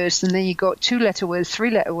ABCs first, and then you got 2-letter words,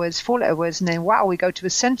 3-letter words, 4-letter words, and then, wow, we go to a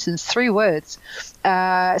sentence, 3 words.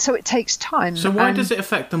 So it takes time. So why does it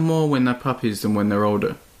affect them more when they're puppies than when they're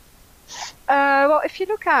older? Well, if you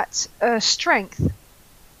look at strength,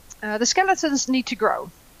 the skeletons need to grow.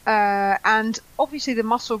 And obviously the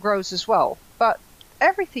muscle grows as well. But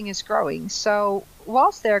everything is growing. So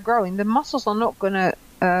whilst they're growing, the muscles are not going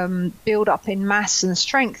to build up in mass and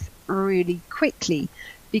strength really quickly,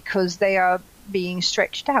 because they are being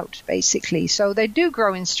stretched out, basically. So they do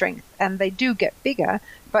grow in strength and they do get bigger.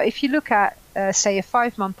 But if you look at, say, a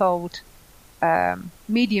 5-month-old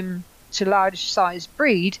medium to large size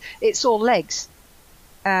breed, it's all legs.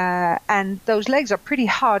 And those legs are pretty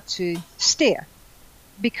hard to steer,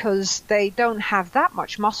 because they don't have that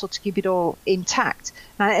much muscle to keep it all intact.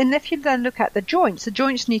 And if you then look at the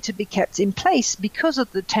joints need to be kept in place because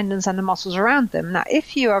of the tendons and the muscles around them. Now,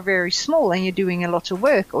 if you are very small and you're doing a lot of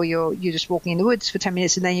work, or you're just walking in the woods for 10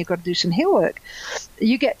 minutes and then you've got to do some heel work,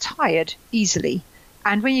 you get tired easily.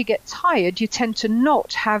 And when you get tired, you tend to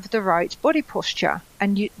not have the right body posture.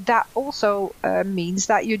 And that also means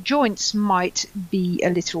that your joints might be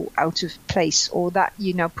a little out of place, or that,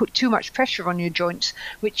 put too much pressure on your joints,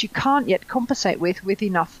 which you can't yet compensate with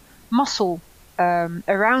enough muscle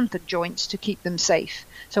around the joints to keep them safe.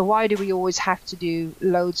 So why do we always have to do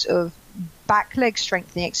loads of back leg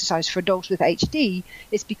strengthening exercise for dogs with HD?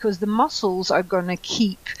 It's because the muscles are going to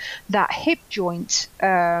keep that hip joint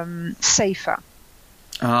safer.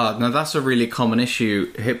 Now that's a really common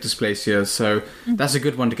issue, hip dysplasia, so that's a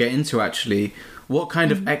good one to get into, actually. What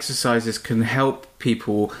kind of exercises can help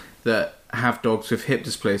people that have dogs with hip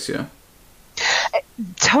dysplasia? It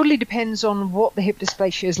totally depends on what the hip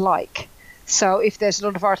dysplasia is like. So if there's a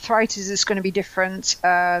lot of arthritis, it's going to be different.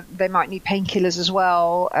 They might need painkillers as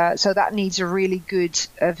well. So that needs a really good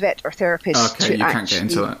vet or therapist. Okay, you can't get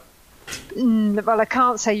into that. Well, I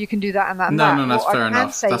can't say you can do that and that. No, that's fair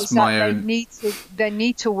enough. That's my own. They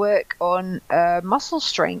need to work on muscle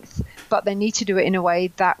strength, but they need to do it in a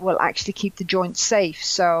way that will actually keep the joints safe.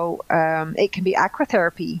 So it can be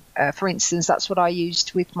aquatherapy, for instance. That's what I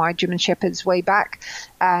used with my German Shepherds way back.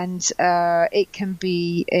 And it can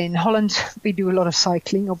be in Holland. We do a lot of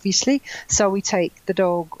cycling, obviously. So we take the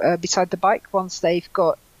dog beside the bike once they've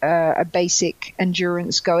got a basic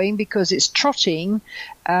endurance going, because it's trotting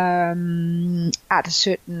at a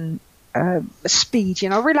certain speed,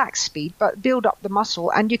 relaxed speed, but build up the muscle.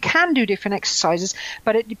 And you can do different exercises,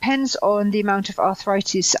 but it depends on the amount of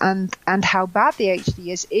arthritis and how bad the HD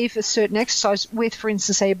is. If a certain exercise with, for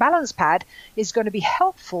instance, say a balance pad is going to be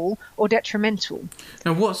helpful or detrimental.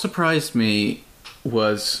 Now, what surprised me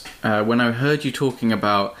was when I heard you talking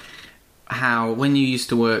about how when you used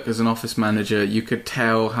to work as an office manager, you could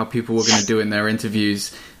tell how people were going to do in their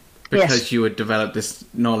interviews, because you had developed this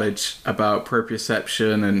knowledge about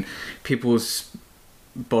proprioception and people's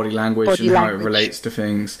body language how it relates to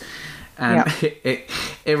things. And it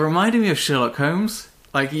reminded me of Sherlock Holmes.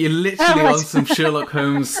 Like, you're literally on some Sherlock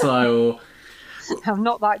Holmes style. I'm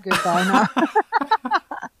not that good by now.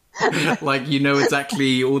 Like,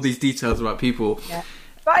 exactly all these details about people. Yeah.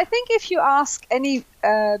 But I think if you ask any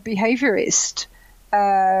behaviorist,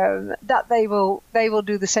 that they will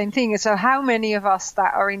do the same thing. So how many of us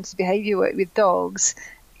that are into behavior work with dogs,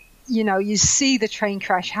 you see the train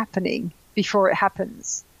crash happening before it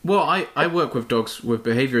happens. Well, I work with dogs with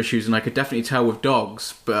behavior issues, and I could definitely tell with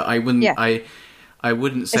dogs, but I wouldn't I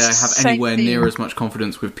wouldn't say I have anywhere near as much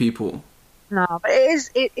confidence with people. No, but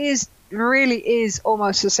it really is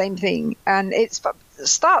almost the same thing. And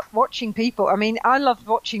start watching people. I mean, I love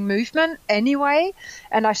watching movement anyway,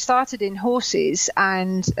 and I started in horses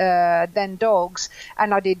and then dogs,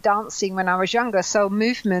 and I did dancing when I was younger. So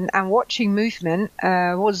movement and watching movement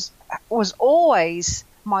was always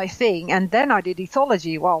my thing. And then I did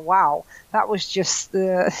ethology. Well, wow, that was just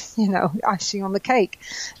the, icing on the cake,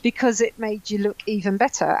 because it made you look even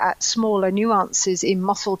better at smaller nuances in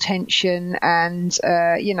muscle tension and,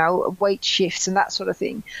 weight shifts and that sort of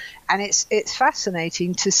thing. And it's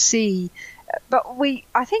fascinating to see. But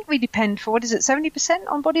I think we depend for, 70%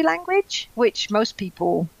 on body language, which most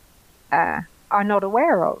people are not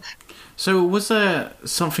aware of. So was there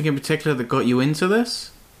something in particular that got you into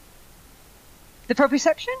this? The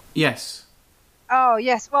proprioception? Yes. Oh,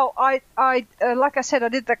 yes. Well, I like I said, I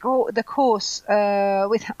did the course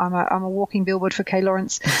with. I'm a walking billboard for Kay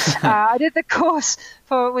Lawrence. I did the course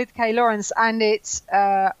with Kay Lawrence, and it's.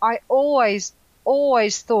 I always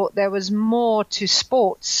thought there was more to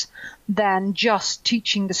sports than just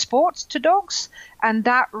teaching the sports to dogs, and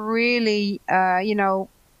that really,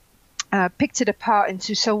 picked it apart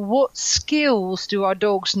into, so what skills do our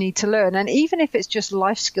dogs need to learn? And even if it's just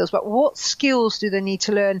life skills, but what skills do they need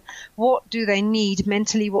to learn? What do they need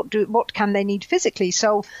mentally? What can they need physically?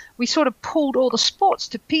 So we sort of pulled all the sports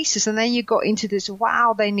to pieces, and then you got into this,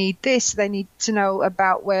 wow, they need this. They need to know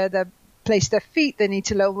about where they place their feet. They need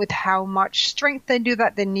to know with how much strength they do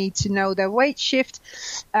that. They need to know their weight shift,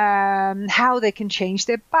 how they can change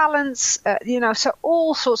their balance, so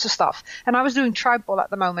all sorts of stuff. And I was doing tribal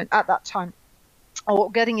at that time,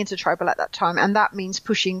 or getting into tribal at that time. And that means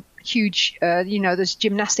pushing huge, there's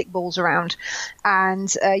gymnastic balls around.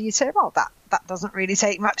 And you'd say, well, that doesn't really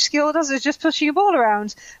take much skill, does it? It's just pushing a ball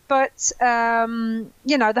around. But,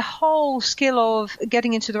 the whole skill of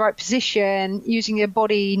getting into the right position, using your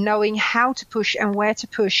body, knowing how to push and where to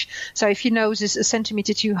push. So if your nose is a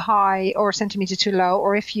centimeter too high or a centimeter too low,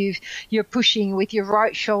 or if you're pushing with your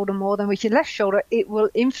right shoulder more than with your left shoulder, it will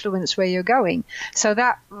influence where you're going. So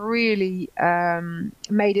that really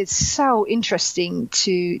made it so interesting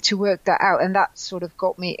to work that out. And that sort of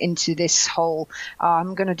got me into this whole,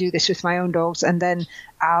 I'm going to do this with my own dogs, and then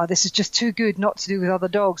this is just too good not to do with other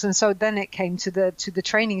dogs. And so then it came to the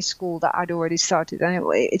training school that I'd already started, and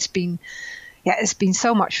it's been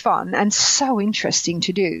so much fun and so interesting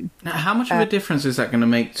to do. Now, how much of a difference is that going to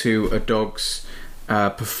make to a dog's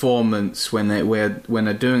performance when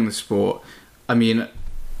they're doing the sport? I mean,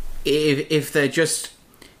 if they're just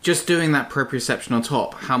doing that proprioception on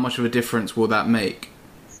top, how much of a difference will that make?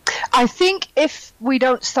 I think if we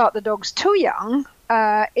don't start the dogs too young,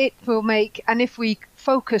 it will make, and if we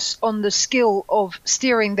focus on the skill of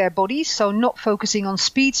steering their bodies, so not focusing on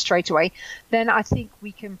speed straight away, then I think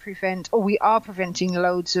we can prevent, or we are preventing,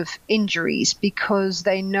 loads of injuries, because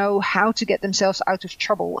they know how to get themselves out of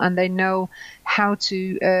trouble, and they know how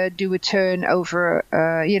to do a turn over,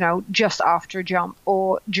 just after a jump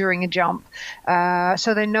or during a jump.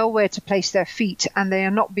 So they know where to place their feet, and they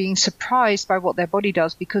are not being surprised by what their body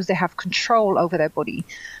does, because they have control over their body.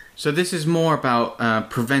 So this is more about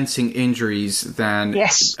preventing injuries than...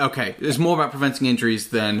 Yes. Okay, it's more about preventing injuries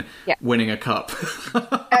than winning a cup.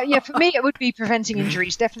 For me it would be preventing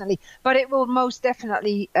injuries, definitely. But it will most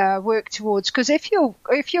definitely work towards... Because if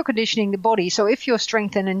you're conditioning the body, so if your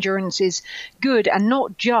strength and endurance is good, and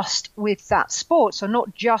not just with that sport, so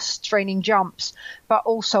not just training jumps, but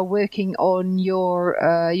also working on your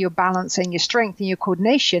balance and your strength and your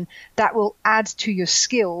coordination, that will add to your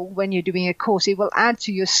skill when you're doing a course. It will add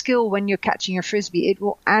to your skill when you're catching a frisbee. It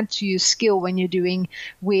will add to your skill when you're doing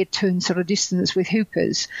weird turns sort of distance with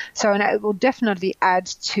hoopers. So, and it will definitely add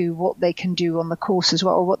to what they can do on the course as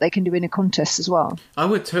well, or what they can do in a contest as well. I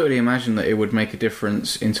would totally imagine that it would make a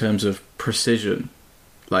difference in terms of precision.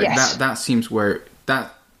 Like yes. that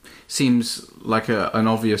seems like an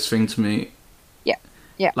obvious thing to me.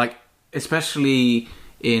 Yeah. Like, especially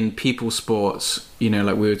in people sports,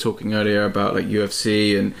 like we were talking earlier about like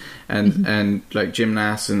UFC and like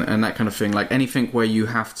gymnasts and that kind of thing, like anything where you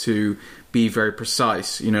have to be very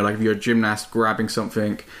precise, like if you're a gymnast grabbing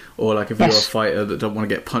something, or like if you're a fighter that don't want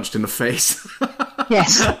to get punched in the face.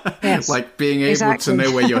 Yes. Like being able to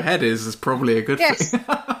know where your head is probably a good thing.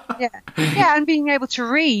 And being able to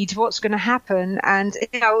read what's going to happen, and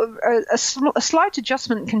a slight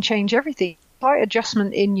adjustment can change everything. Slight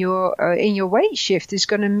adjustment in your weight shift is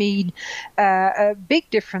going to mean a big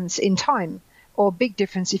difference in time, or big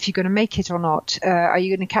difference if you're going to make it or not. Are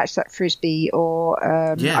you going to catch that frisbee, or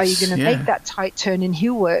are you going to make that tight turn in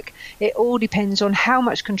heel work? It all depends on how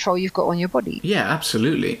much control you've got on your body. Yeah,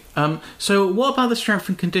 absolutely. So what about the strength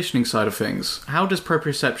and conditioning side of things? How does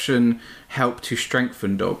proprioception help to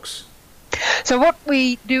strengthen dogs? So what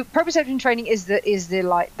we do, proprioception training is the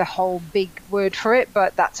like the whole big word for it,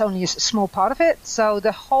 but that's only a small part of it. So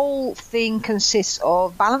the whole thing consists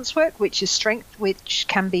of balance work, which is strength, which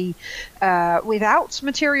can be without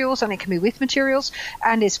materials and it can be with materials,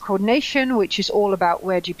 and it's coordination, which is all about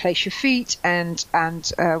where do you place your feet and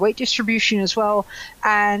weight distribution as well,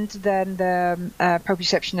 and then the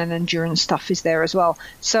proprioception and endurance stuff is there as well.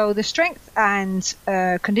 So the strength and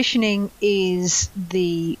conditioning is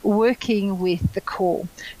the working with the core.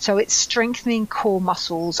 So it's strengthening core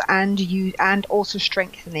muscles and also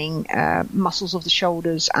strengthening muscles of the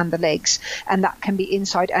shoulders and the legs, and that can be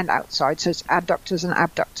inside and outside. So it's adductors and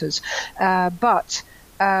abductors, but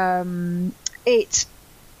it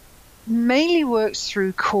mainly works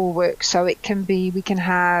through core work. So it can be, we can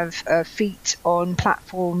have feet on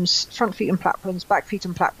platforms, front feet on platforms, back feet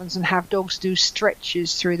on platforms, and have dogs do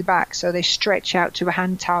stretches through the back. So they stretch out to a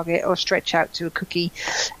hand target or stretch out to a cookie,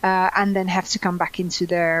 and then have to come back into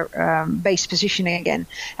their base positioning again.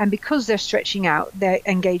 And because they're stretching out, they're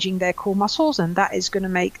engaging their core muscles, and that is going to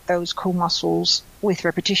make those core muscles, with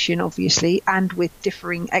repetition obviously, and with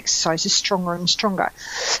differing exercises, stronger and stronger.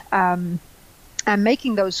 And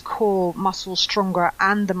making those core muscles stronger,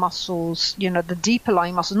 and the muscles, the deeper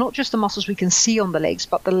lying muscles, not just the muscles we can see on the legs,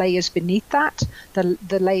 but the layers beneath that,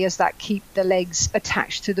 the layers that keep the legs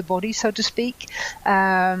attached to the body, so to speak,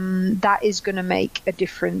 that is going to make a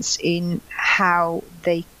difference in how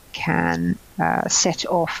they can set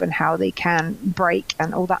off and how they can break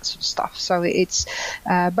and all that sort of stuff. So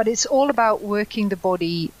but it's all about working the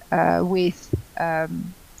body with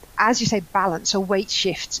as you say, balance, so weight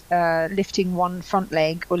shift, lifting one front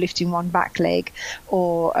leg or lifting one back leg,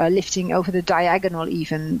 or lifting over the diagonal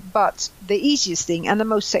even. But the easiest thing and the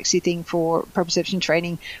most sexy thing for proprioception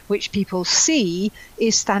training, which people see,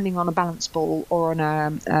 is standing on a balance ball or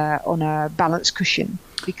on a balance cushion,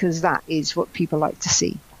 because that is what people like to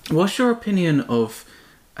see. What's your opinion of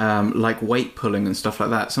like weight pulling and stuff like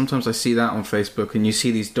that? Sometimes I see that on Facebook, and you see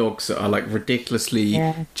these dogs that are like ridiculously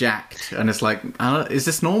jacked, and it's like, is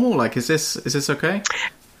this normal? Like, is this okay?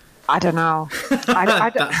 I don't know.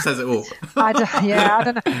 That says it all. I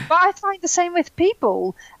don't know. But I find the same with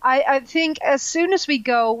people. I think as soon as we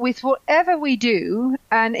go with whatever we do,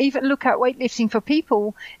 and even look at weightlifting for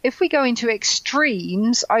people, if we go into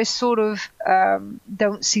extremes, I sort of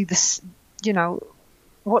don't see this,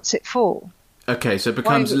 what's it for? Okay, so it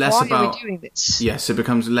becomes less about... Why are we doing this? Yes, it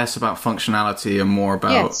becomes less about functionality and more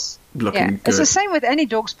about looking good. It's the same with any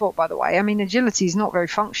dog sport, by the way. I mean, agility is not very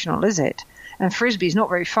functional, is it? And frisbee is not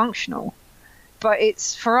very functional. But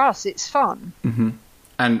for us, it's fun. Mm-hmm.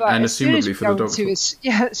 And assumably for the dogs.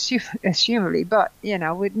 Assumably. But,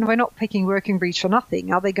 we're not picking working breeds for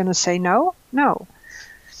nothing. Are they going to say no? No.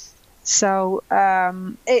 So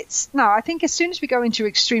I think as soon as we go into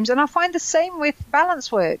extremes, and I find the same with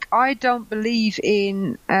balance work. I don't believe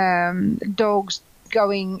in dogs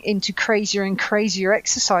going into crazier and crazier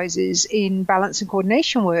exercises in balance and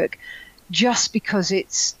coordination work just because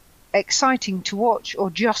it's exciting to watch or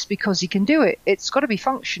just because you can do it. It's got to be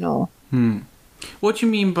functional. What do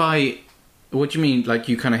you mean, like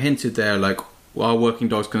you kind of hinted there, like, our working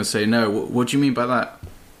dog's going to say no. What do you mean by that?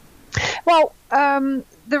 Well,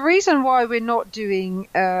 the reason why we're not doing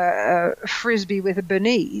frisbee with a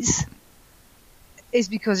Bernese is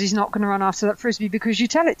because he's not going to run after that frisbee because you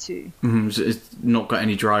tell it to. Mm-hmm. So it's not got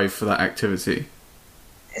any drive for that activity.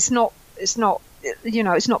 It's not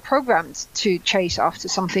programmed to chase after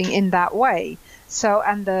something in that way. So,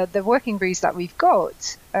 and the working breeds that we've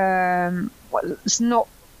got, it's not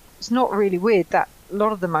really weird that a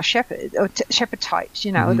lot of them are shepherd types,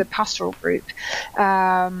 the pastoral group,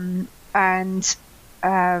 and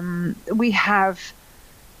we have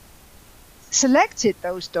selected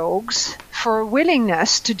those dogs for a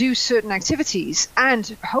willingness to do certain activities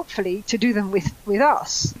and hopefully to do them with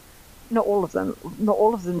us. Not all of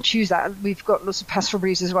them choose that. We've got lots of pastoral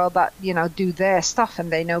breeds as well that do their stuff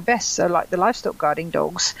and they know best. So like the livestock guarding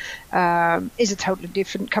dogs is a totally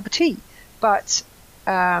different cup of tea. But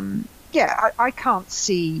I can't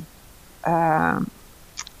see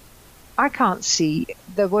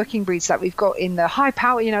the working breeds that we've got in the high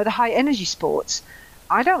power, the high energy sports.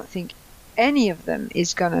 I don't think any of them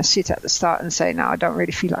is going to sit at the start and say, no, I don't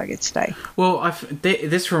really feel like it today. Well,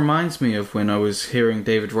 this reminds me of when I was hearing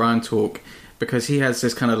David Ryan talk, because he has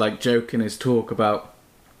this kind of like joke in his talk about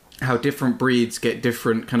how different breeds get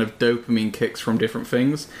different kind of dopamine kicks from different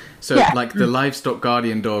things. So like the livestock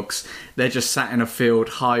guardian dogs, they're just sat in a field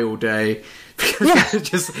high all day because they're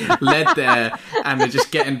just led there and they're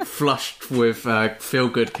just getting flushed with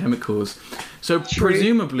feel-good chemicals. So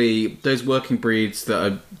presumably those working breeds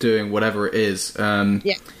that are doing whatever it is, are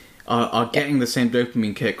are getting the same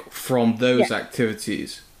dopamine kick from those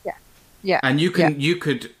activities. Yeah. Yeah. And you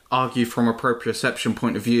could argue from a proprioception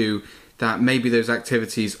point of view that maybe those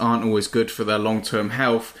activities aren't always good for their long-term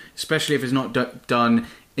health, especially if it's not done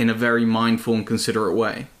in a very mindful and considerate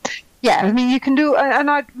way. Yeah, I mean, you can do, and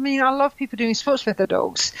I love people doing sports with their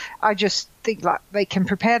dogs. I just think like they can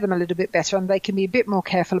prepare them a little bit better, and they can be a bit more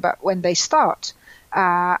careful about when they start,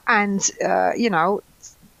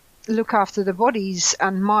 look after the bodies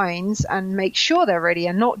and minds and make sure they're ready,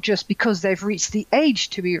 and not just because they've reached the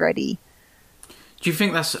age to be ready. Do you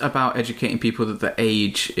think that's about educating people that the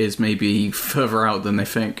age is maybe further out than they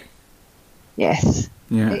think? Yes,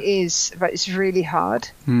 it is, but it's really hard.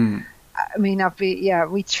 I mean,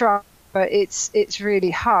 we try, but it's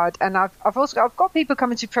really hard. And I've got people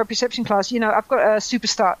coming to proprioception class. You know, I've got a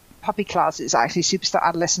Superstart puppy class. It's actually Superstart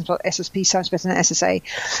Adolescent, but SSP sounds better than SSA.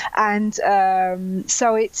 And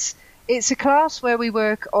so it's a class where we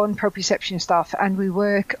work on proprioception stuff, and we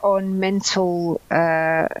work on mental,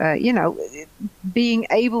 being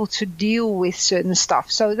able to deal with certain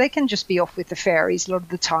stuff. So they can just be off with the fairies a lot of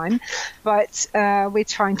the time, but we're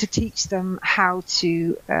trying to teach them how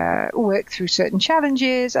to work through certain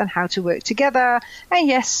challenges and how to work together. And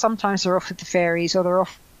yes, sometimes they're off with the fairies or they're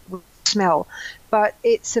off with smell. But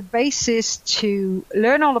it's a basis to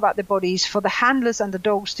learn all about the bodies for the handlers and the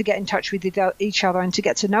dogs to get in touch with each other and to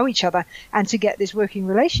get to know each other and to get this working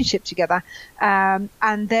relationship together. And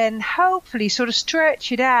then hopefully sort of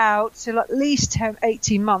stretch it out till at least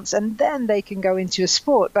 18 months, and then they can go into a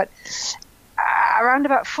sport. But around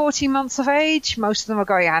about 14 months of age, most of them are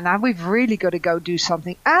going, now we've really got to go do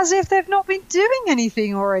something, as if they've not been doing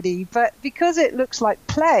anything already. But because it looks like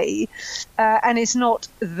play and it's not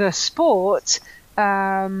the sport,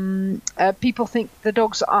 people think the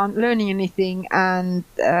dogs aren't learning anything, and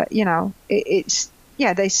they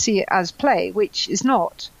see it as play, which is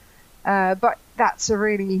not. But that's a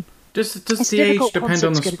really does the age depend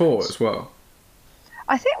on the sport as well?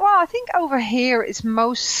 I think over here it's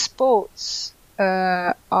most sports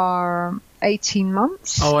are 18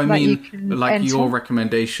 months. Oh, I mean, like your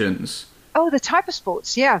recommendations. Oh, the type of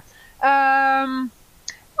sports, yeah. I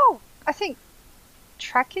think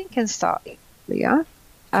tracking can start. Yeah,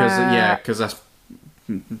 because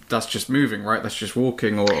that's just moving, right? That's just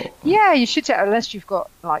walking, or you should say, unless you've got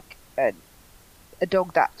like a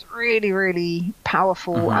dog that's really, really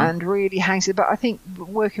powerful and really hangs it. But I think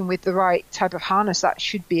working with the right type of harness, that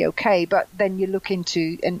should be okay. But then you look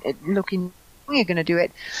into you're going to do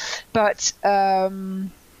it. But I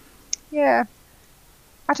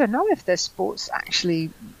don't know if there's sports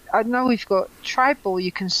actually. I know we've got tribal.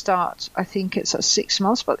 You can start, I think it's at 6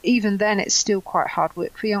 months, but even then it's still quite hard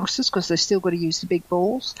work for youngsters because they've still got to use the big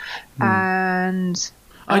balls. And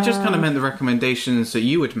I just kind of meant the recommendations that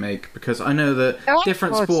you would make, because I know that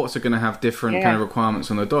different sports are going to have different kind of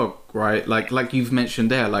requirements on the dog, right? Like you've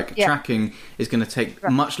mentioned there, tracking is going to take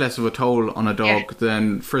much less of a toll on a dog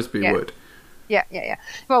than Frisbee would. Yeah.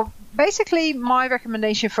 Well, basically, my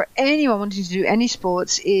recommendation for anyone wanting to do any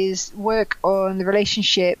sports is work on the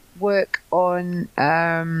relationship, work on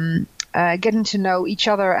getting to know each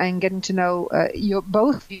other and getting to know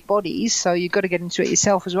both your bodies. So you've got to get into it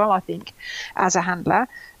yourself as well, I think, as a handler.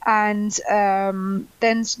 And then,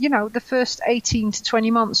 the first 18 to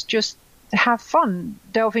 20 months, just have fun,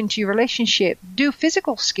 delve into your relationship, do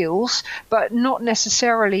physical skills, but not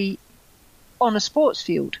necessarily on a sports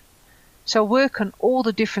field. So work on all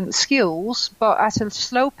the different skills, but at a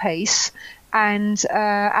slow pace and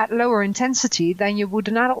at lower intensity than you would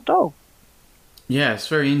an adult dog. Yeah, it's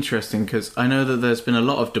very interesting, because I know that there's been a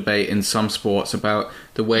lot of debate in some sports about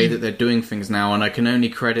the way that they're doing things now, and I can only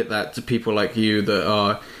credit that to people like you that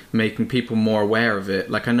are making people more aware of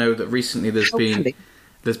it. Like, I know that recently there's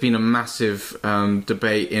been a massive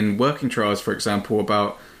debate in working trials, for example,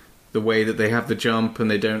 about the way that they have the jump and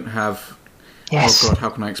they don't have... Yes. Oh God, how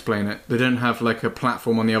can I explain it? They don't have like a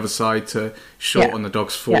platform on the other side to shorten the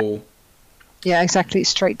dog's fall. Yeah, exactly. It's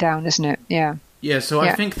straight down, isn't it? Yeah. Yeah, so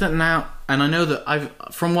I think that now, and I know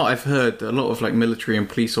that from what I've heard, a lot of like military and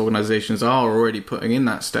police organisations are already putting in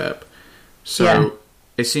that step. So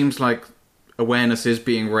it seems like awareness is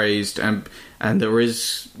being raised, and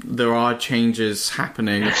there are changes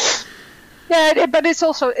happening. Yeah, but it's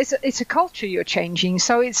also it's a culture you're changing.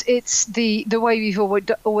 So it's the way we've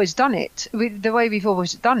always done it. The way we've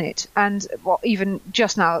always done it, and even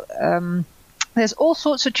just now, there's all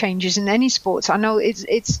sorts of changes in any sports. I know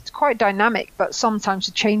it's quite dynamic, but sometimes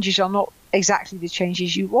the changes are not exactly the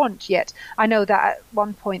changes you want yet. I know that at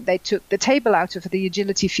one point they took the table out of the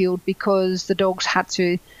agility field because the dogs had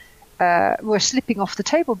to were slipping off the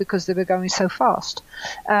table because they were going so fast.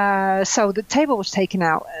 So the table was taken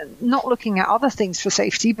out, not looking at other things for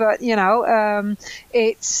safety, but so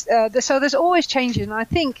there's always changes, and I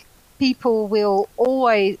think people will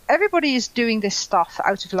always, everybody is doing this stuff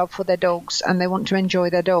out of love for their dogs and they want to enjoy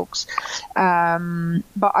their dogs.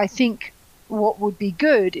 But I think what would be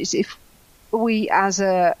good is if we as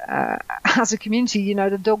a community,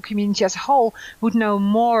 the dog community as a whole, would know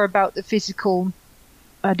more about the physical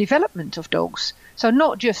development of dogs. So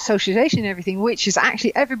not just socialization and everything, which is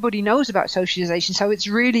actually everybody knows about socialization. So it's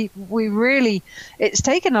it's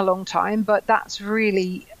taken a long time, but that's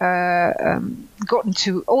really gotten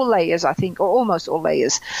to all layers, I think, or almost all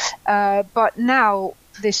layers. But now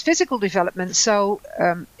this physical development. So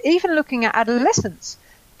even looking at adolescence,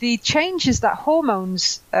 the changes that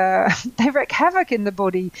hormones, they wreak havoc in the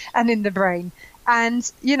body and in the brain.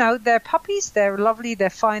 And, they're puppies, they're lovely, they're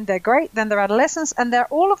fine, they're great. Then they're adolescents, and they're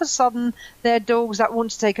all of a sudden, they're dogs that want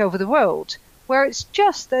to take over the world. Where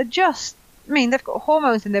they've got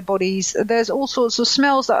hormones in their bodies. There's all sorts of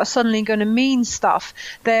smells that are suddenly going to mean stuff.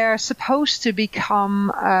 They're supposed to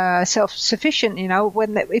become self-sufficient,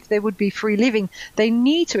 if they would be free living. They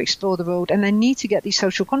need to explore the world, and they need to get these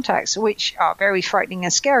social contacts, which are very frightening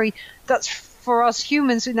and scary. That's for us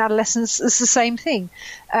humans in adolescence is the same thing.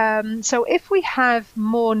 So if we have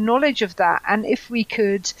more knowledge of that, and if we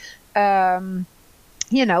could, be a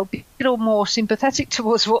little more sympathetic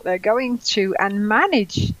towards what they're going through and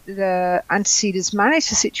manage the antecedents, manage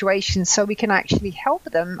the situation, so we can actually help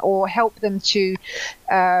them or help them to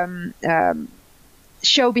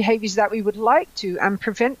show behaviors that we would like to and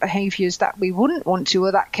prevent behaviors that we wouldn't want to,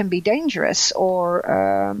 or that can be dangerous or,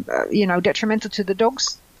 detrimental to the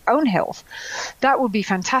dog's own health. That would be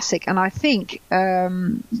fantastic. And I think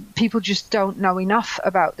people just don't know enough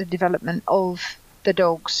about the development of the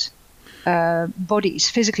dog's bodies,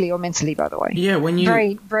 physically or mentally, by the way. Yeah, when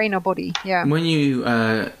you brain or body. Yeah. When you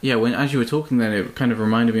as you were talking, then it kind of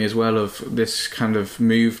reminded me as well of this kind of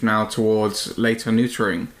move now towards later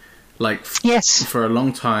neutering. Like, yes, for a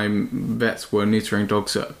long time, vets were neutering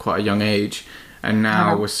dogs at quite a young age, and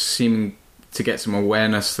now we're seeming to get some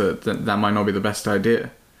awareness that might not be the best idea.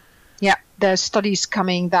 Yeah, there's studies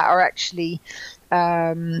coming that are actually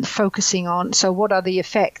focusing on, so what are the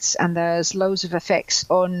effects? And there's loads of effects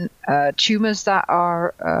on tumors that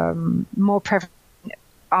are more prevalent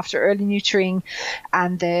after early neutering,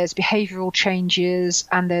 and there's behavioral changes,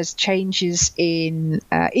 and there's changes in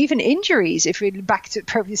even injuries. If we're back to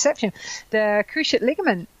proprioception, the cruciate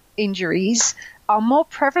ligament injuries are more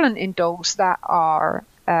prevalent in dogs that are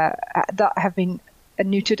that have been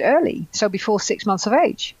neutered early, so before 6 months of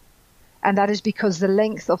age. And that is because the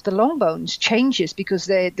length of the long bones changes, because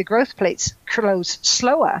the growth plates close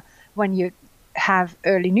slower when you have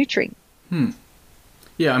early neutering.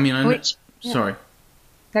 Yeah, I mean, sorry.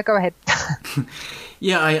 No, go ahead.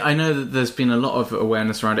 Yeah, I know that there's been a lot of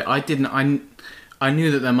awareness around it. I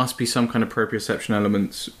knew that there must be some kind of proprioception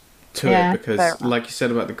elements to it, because like you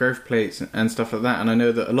said about the growth plates and stuff like that, and I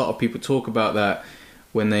know that a lot of people talk about that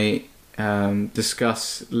when they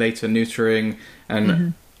discuss later neutering.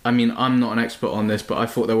 And I mean, I'm not an expert on this, but I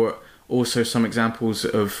thought there were also some examples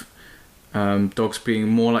of dogs being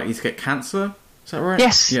more likely to get cancer. Is that right?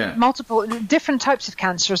 Yes, yeah. Multiple different types of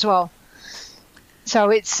cancer as well.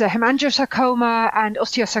 So it's hemangiosarcoma and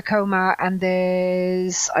osteosarcoma, and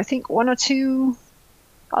there's, I think, one or two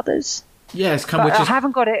others. Yes, I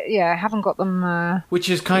haven't got it. Yeah, I haven't got them. Which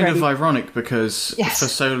is kind of ironic, because for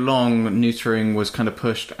so long neutering was kind of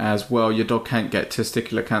pushed as, well, your dog can't get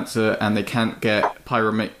testicular cancer and they can't get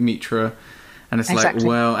pyometra. And it's like,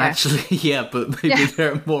 well, actually, but maybe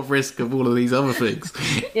they're at more risk of all of these other things.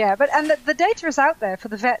 Yeah, and the data is out there for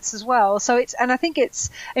the vets as well. So I think it's,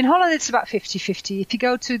 in Holland, it's about 50-50. If you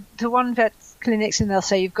go to one vet clinics and they'll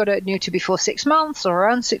say you've got to neuter before 6 months or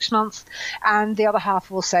around 6 months, and the other half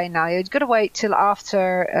will say, no, you've got to wait till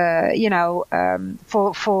after,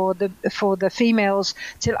 for the females,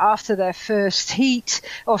 till after their first heat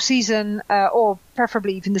or season, or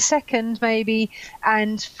preferably even the second, maybe.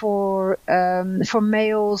 And for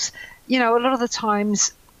males, a lot of the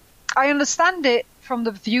times, I understand it from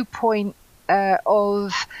the viewpoint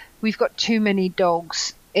of, we've got too many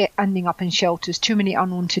dogs ending up in shelters, too many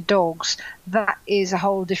unwanted dogs. That is a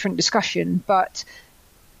whole different discussion. But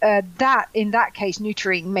that, in that case,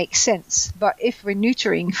 neutering makes sense. But if we're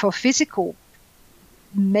neutering for physical,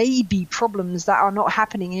 maybe problems that are not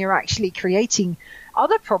happening, you're actually creating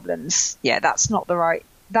other problems. Yeah, that's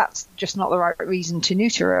just not the right reason to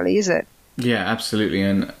neuter early, is it? Yeah, absolutely.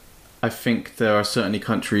 And I think there are certainly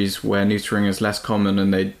countries where neutering is less common,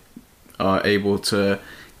 and they are able to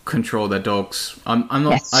control their dogs. I'm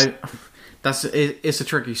not. Yes. It's a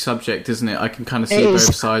tricky subject, isn't it? I can kind of see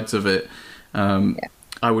both sides of it.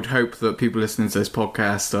 I would hope that people listening to this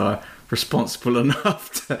podcast are responsible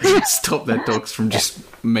enough to stop their dogs from just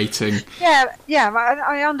mating. Yeah,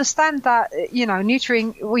 I understand that,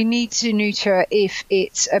 neutering, we need to neuter if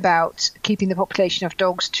it's about keeping the population of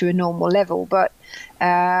dogs to a normal level, but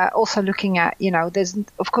also looking at, there's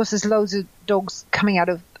loads of dogs coming out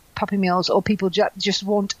of puppy mills, or people just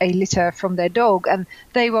want a litter from their dog and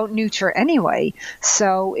they won't neuter anyway.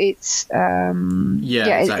 So it's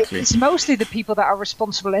exactly. It's mostly the people that are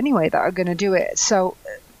responsible anyway that are going to do it. So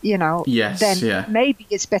maybe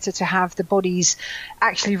it's better to have the bodies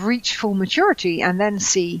actually reach full maturity and then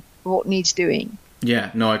see what needs doing.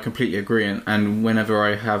 Yeah, no, I completely agree. And whenever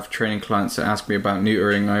I have training clients that ask me about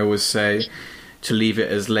neutering, I always say to leave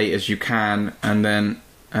it as late as you can, and then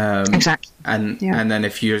exactly. And then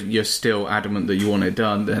if you're still adamant that you want it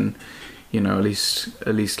done, then at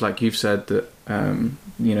least like you've said that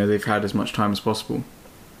they've had as much time as possible.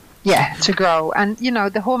 Yeah, to grow. And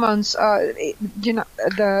the hormones, the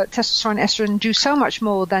testosterone, estrogen do so much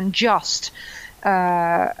more than just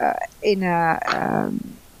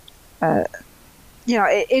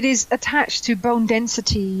it is attached to bone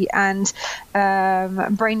density and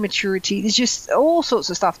brain maturity. There's just all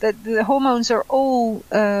sorts of stuff. The hormones are all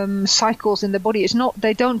cycles in the body.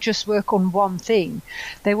 They don't just work on one thing.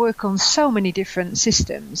 They work on so many different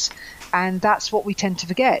systems, and that's what we tend to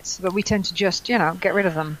forget. But we tend to just get rid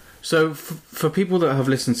of them. So for people that have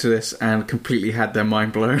listened to this and completely had their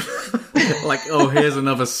mind blown, like, oh, here's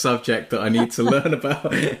another subject that I need to learn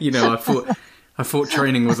about. I thought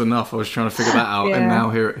training was enough. I was trying to figure that out, and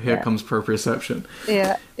now here comes proprioception.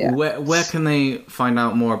 Yeah. Where can they find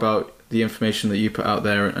out more about the information that you put out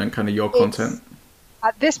there and kind of your content?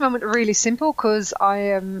 At this moment, really simple, because I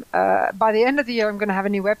am by the end of the year I'm going to have a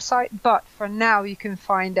new website. But for now, you can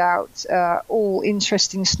find out all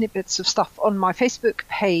interesting snippets of stuff on my Facebook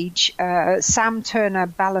page, Sam Turner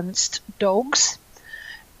Balanced Dogs.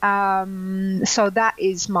 So that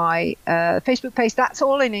is my Facebook page. That's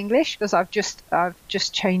all in English, because I've just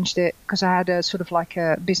changed it, because I had a sort of like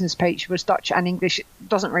a business page was Dutch and English. It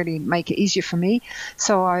doesn't really make it easier for me.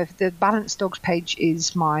 So the Balanced Dogs page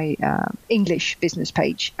is my English business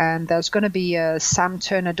page, and there's going to be a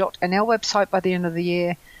samturner.nl website by the end of the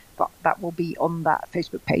year, but that will be on that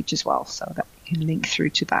Facebook page as well, so that you can link through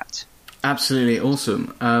to that. Absolutely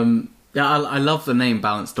awesome. Yeah, I love the name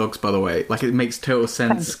Balanced Dogs, by the way. Like, it makes total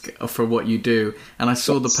sense for what you do. And I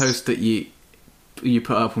saw the post that you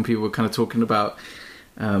put up when people were kind of talking about,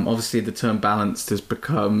 obviously the term balanced has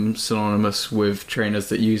become synonymous with trainers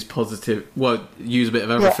that use a bit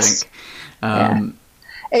of everything. Yes.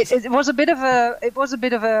 It was a bit of a.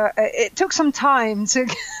 It took some time to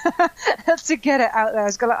to get it out there. I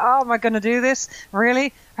was going, oh, am I going to do this?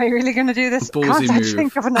 Really? Are you really going to do this? Ballsy Can't move. I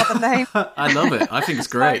think of another name? I love it. I think it's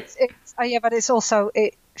great. But it's also,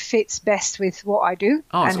 it fits best with what I do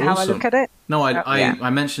and how I look at it. No, I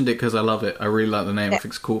mentioned it because I love it. I really like the name. I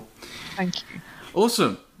think it's cool. Thank you.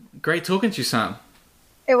 Awesome. Great talking to you, Sam.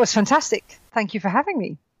 It was fantastic. Thank you for having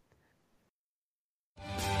me.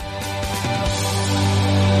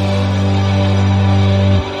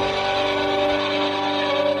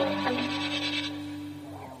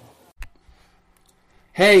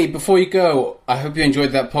 Hey, before you go, I hope you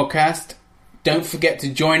enjoyed that podcast. Don't forget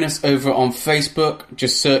to join us over on Facebook.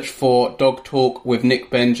 Just search for Dog Talk with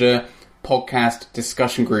Nick Benger podcast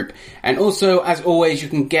discussion group. And also, as always, you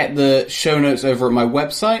can get the show notes over at my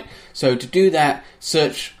website. So to do that,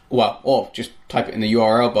 or just type it in the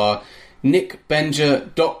URL bar,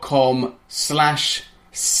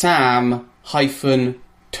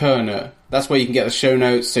 nickbenger.com/Sam-Turner. That's where you can get the show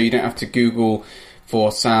notes, so you don't have to Google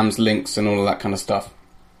for Sam's links and all of that kind of stuff.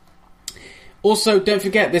 Also, don't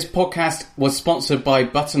forget, this podcast was sponsored by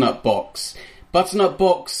Butternut Box. Butternut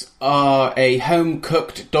Box are a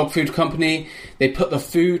home-cooked dog food company. They put the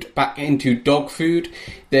food back into dog food.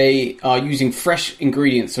 They are using fresh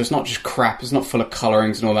ingredients, so it's not just crap. It's not full of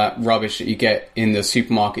colourings and all that rubbish that you get in the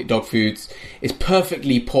supermarket dog foods. It's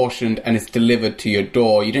perfectly portioned and it's delivered to your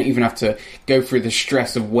door. You don't even have to go through the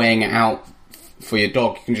stress of weighing it out for your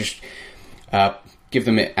dog. You can just give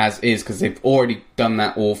them it as is, because they've already done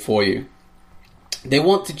that all for you. They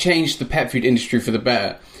want to change the pet food industry for the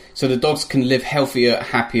better, so the dogs can live healthier,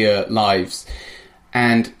 happier lives.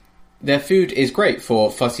 And their food is great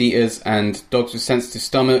for fuss eaters and dogs with sensitive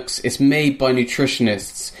stomachs. It's made by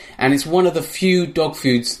nutritionists, and it's one of the few dog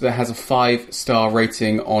foods that has a 5-star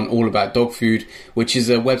rating on All About Dog Food, which is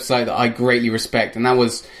a website that I greatly respect. And that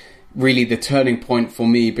was really the turning point for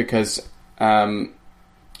me, because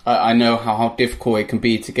I know how difficult it can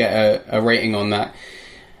be to get a rating on that.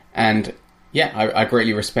 And yeah, I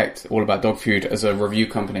greatly respect All About Dog Food as a review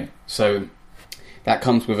company. So that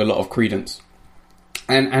comes with a lot of credence.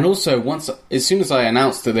 And also, as soon as I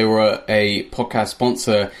announced that they were a podcast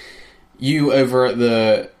sponsor, you over at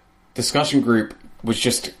the discussion group was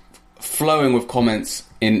just flowing with comments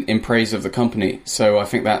in praise of the company. So I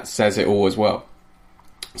think that says it all as well.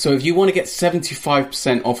 So if you want to get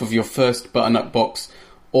 75% off of your first Button-Up Box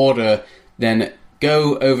order, then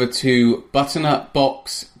go over to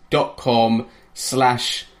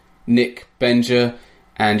buttonupbox.com/NickBenger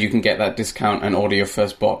and you can get that discount and order your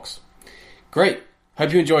first box. Great.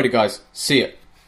 Hope you enjoyed it, guys. See ya.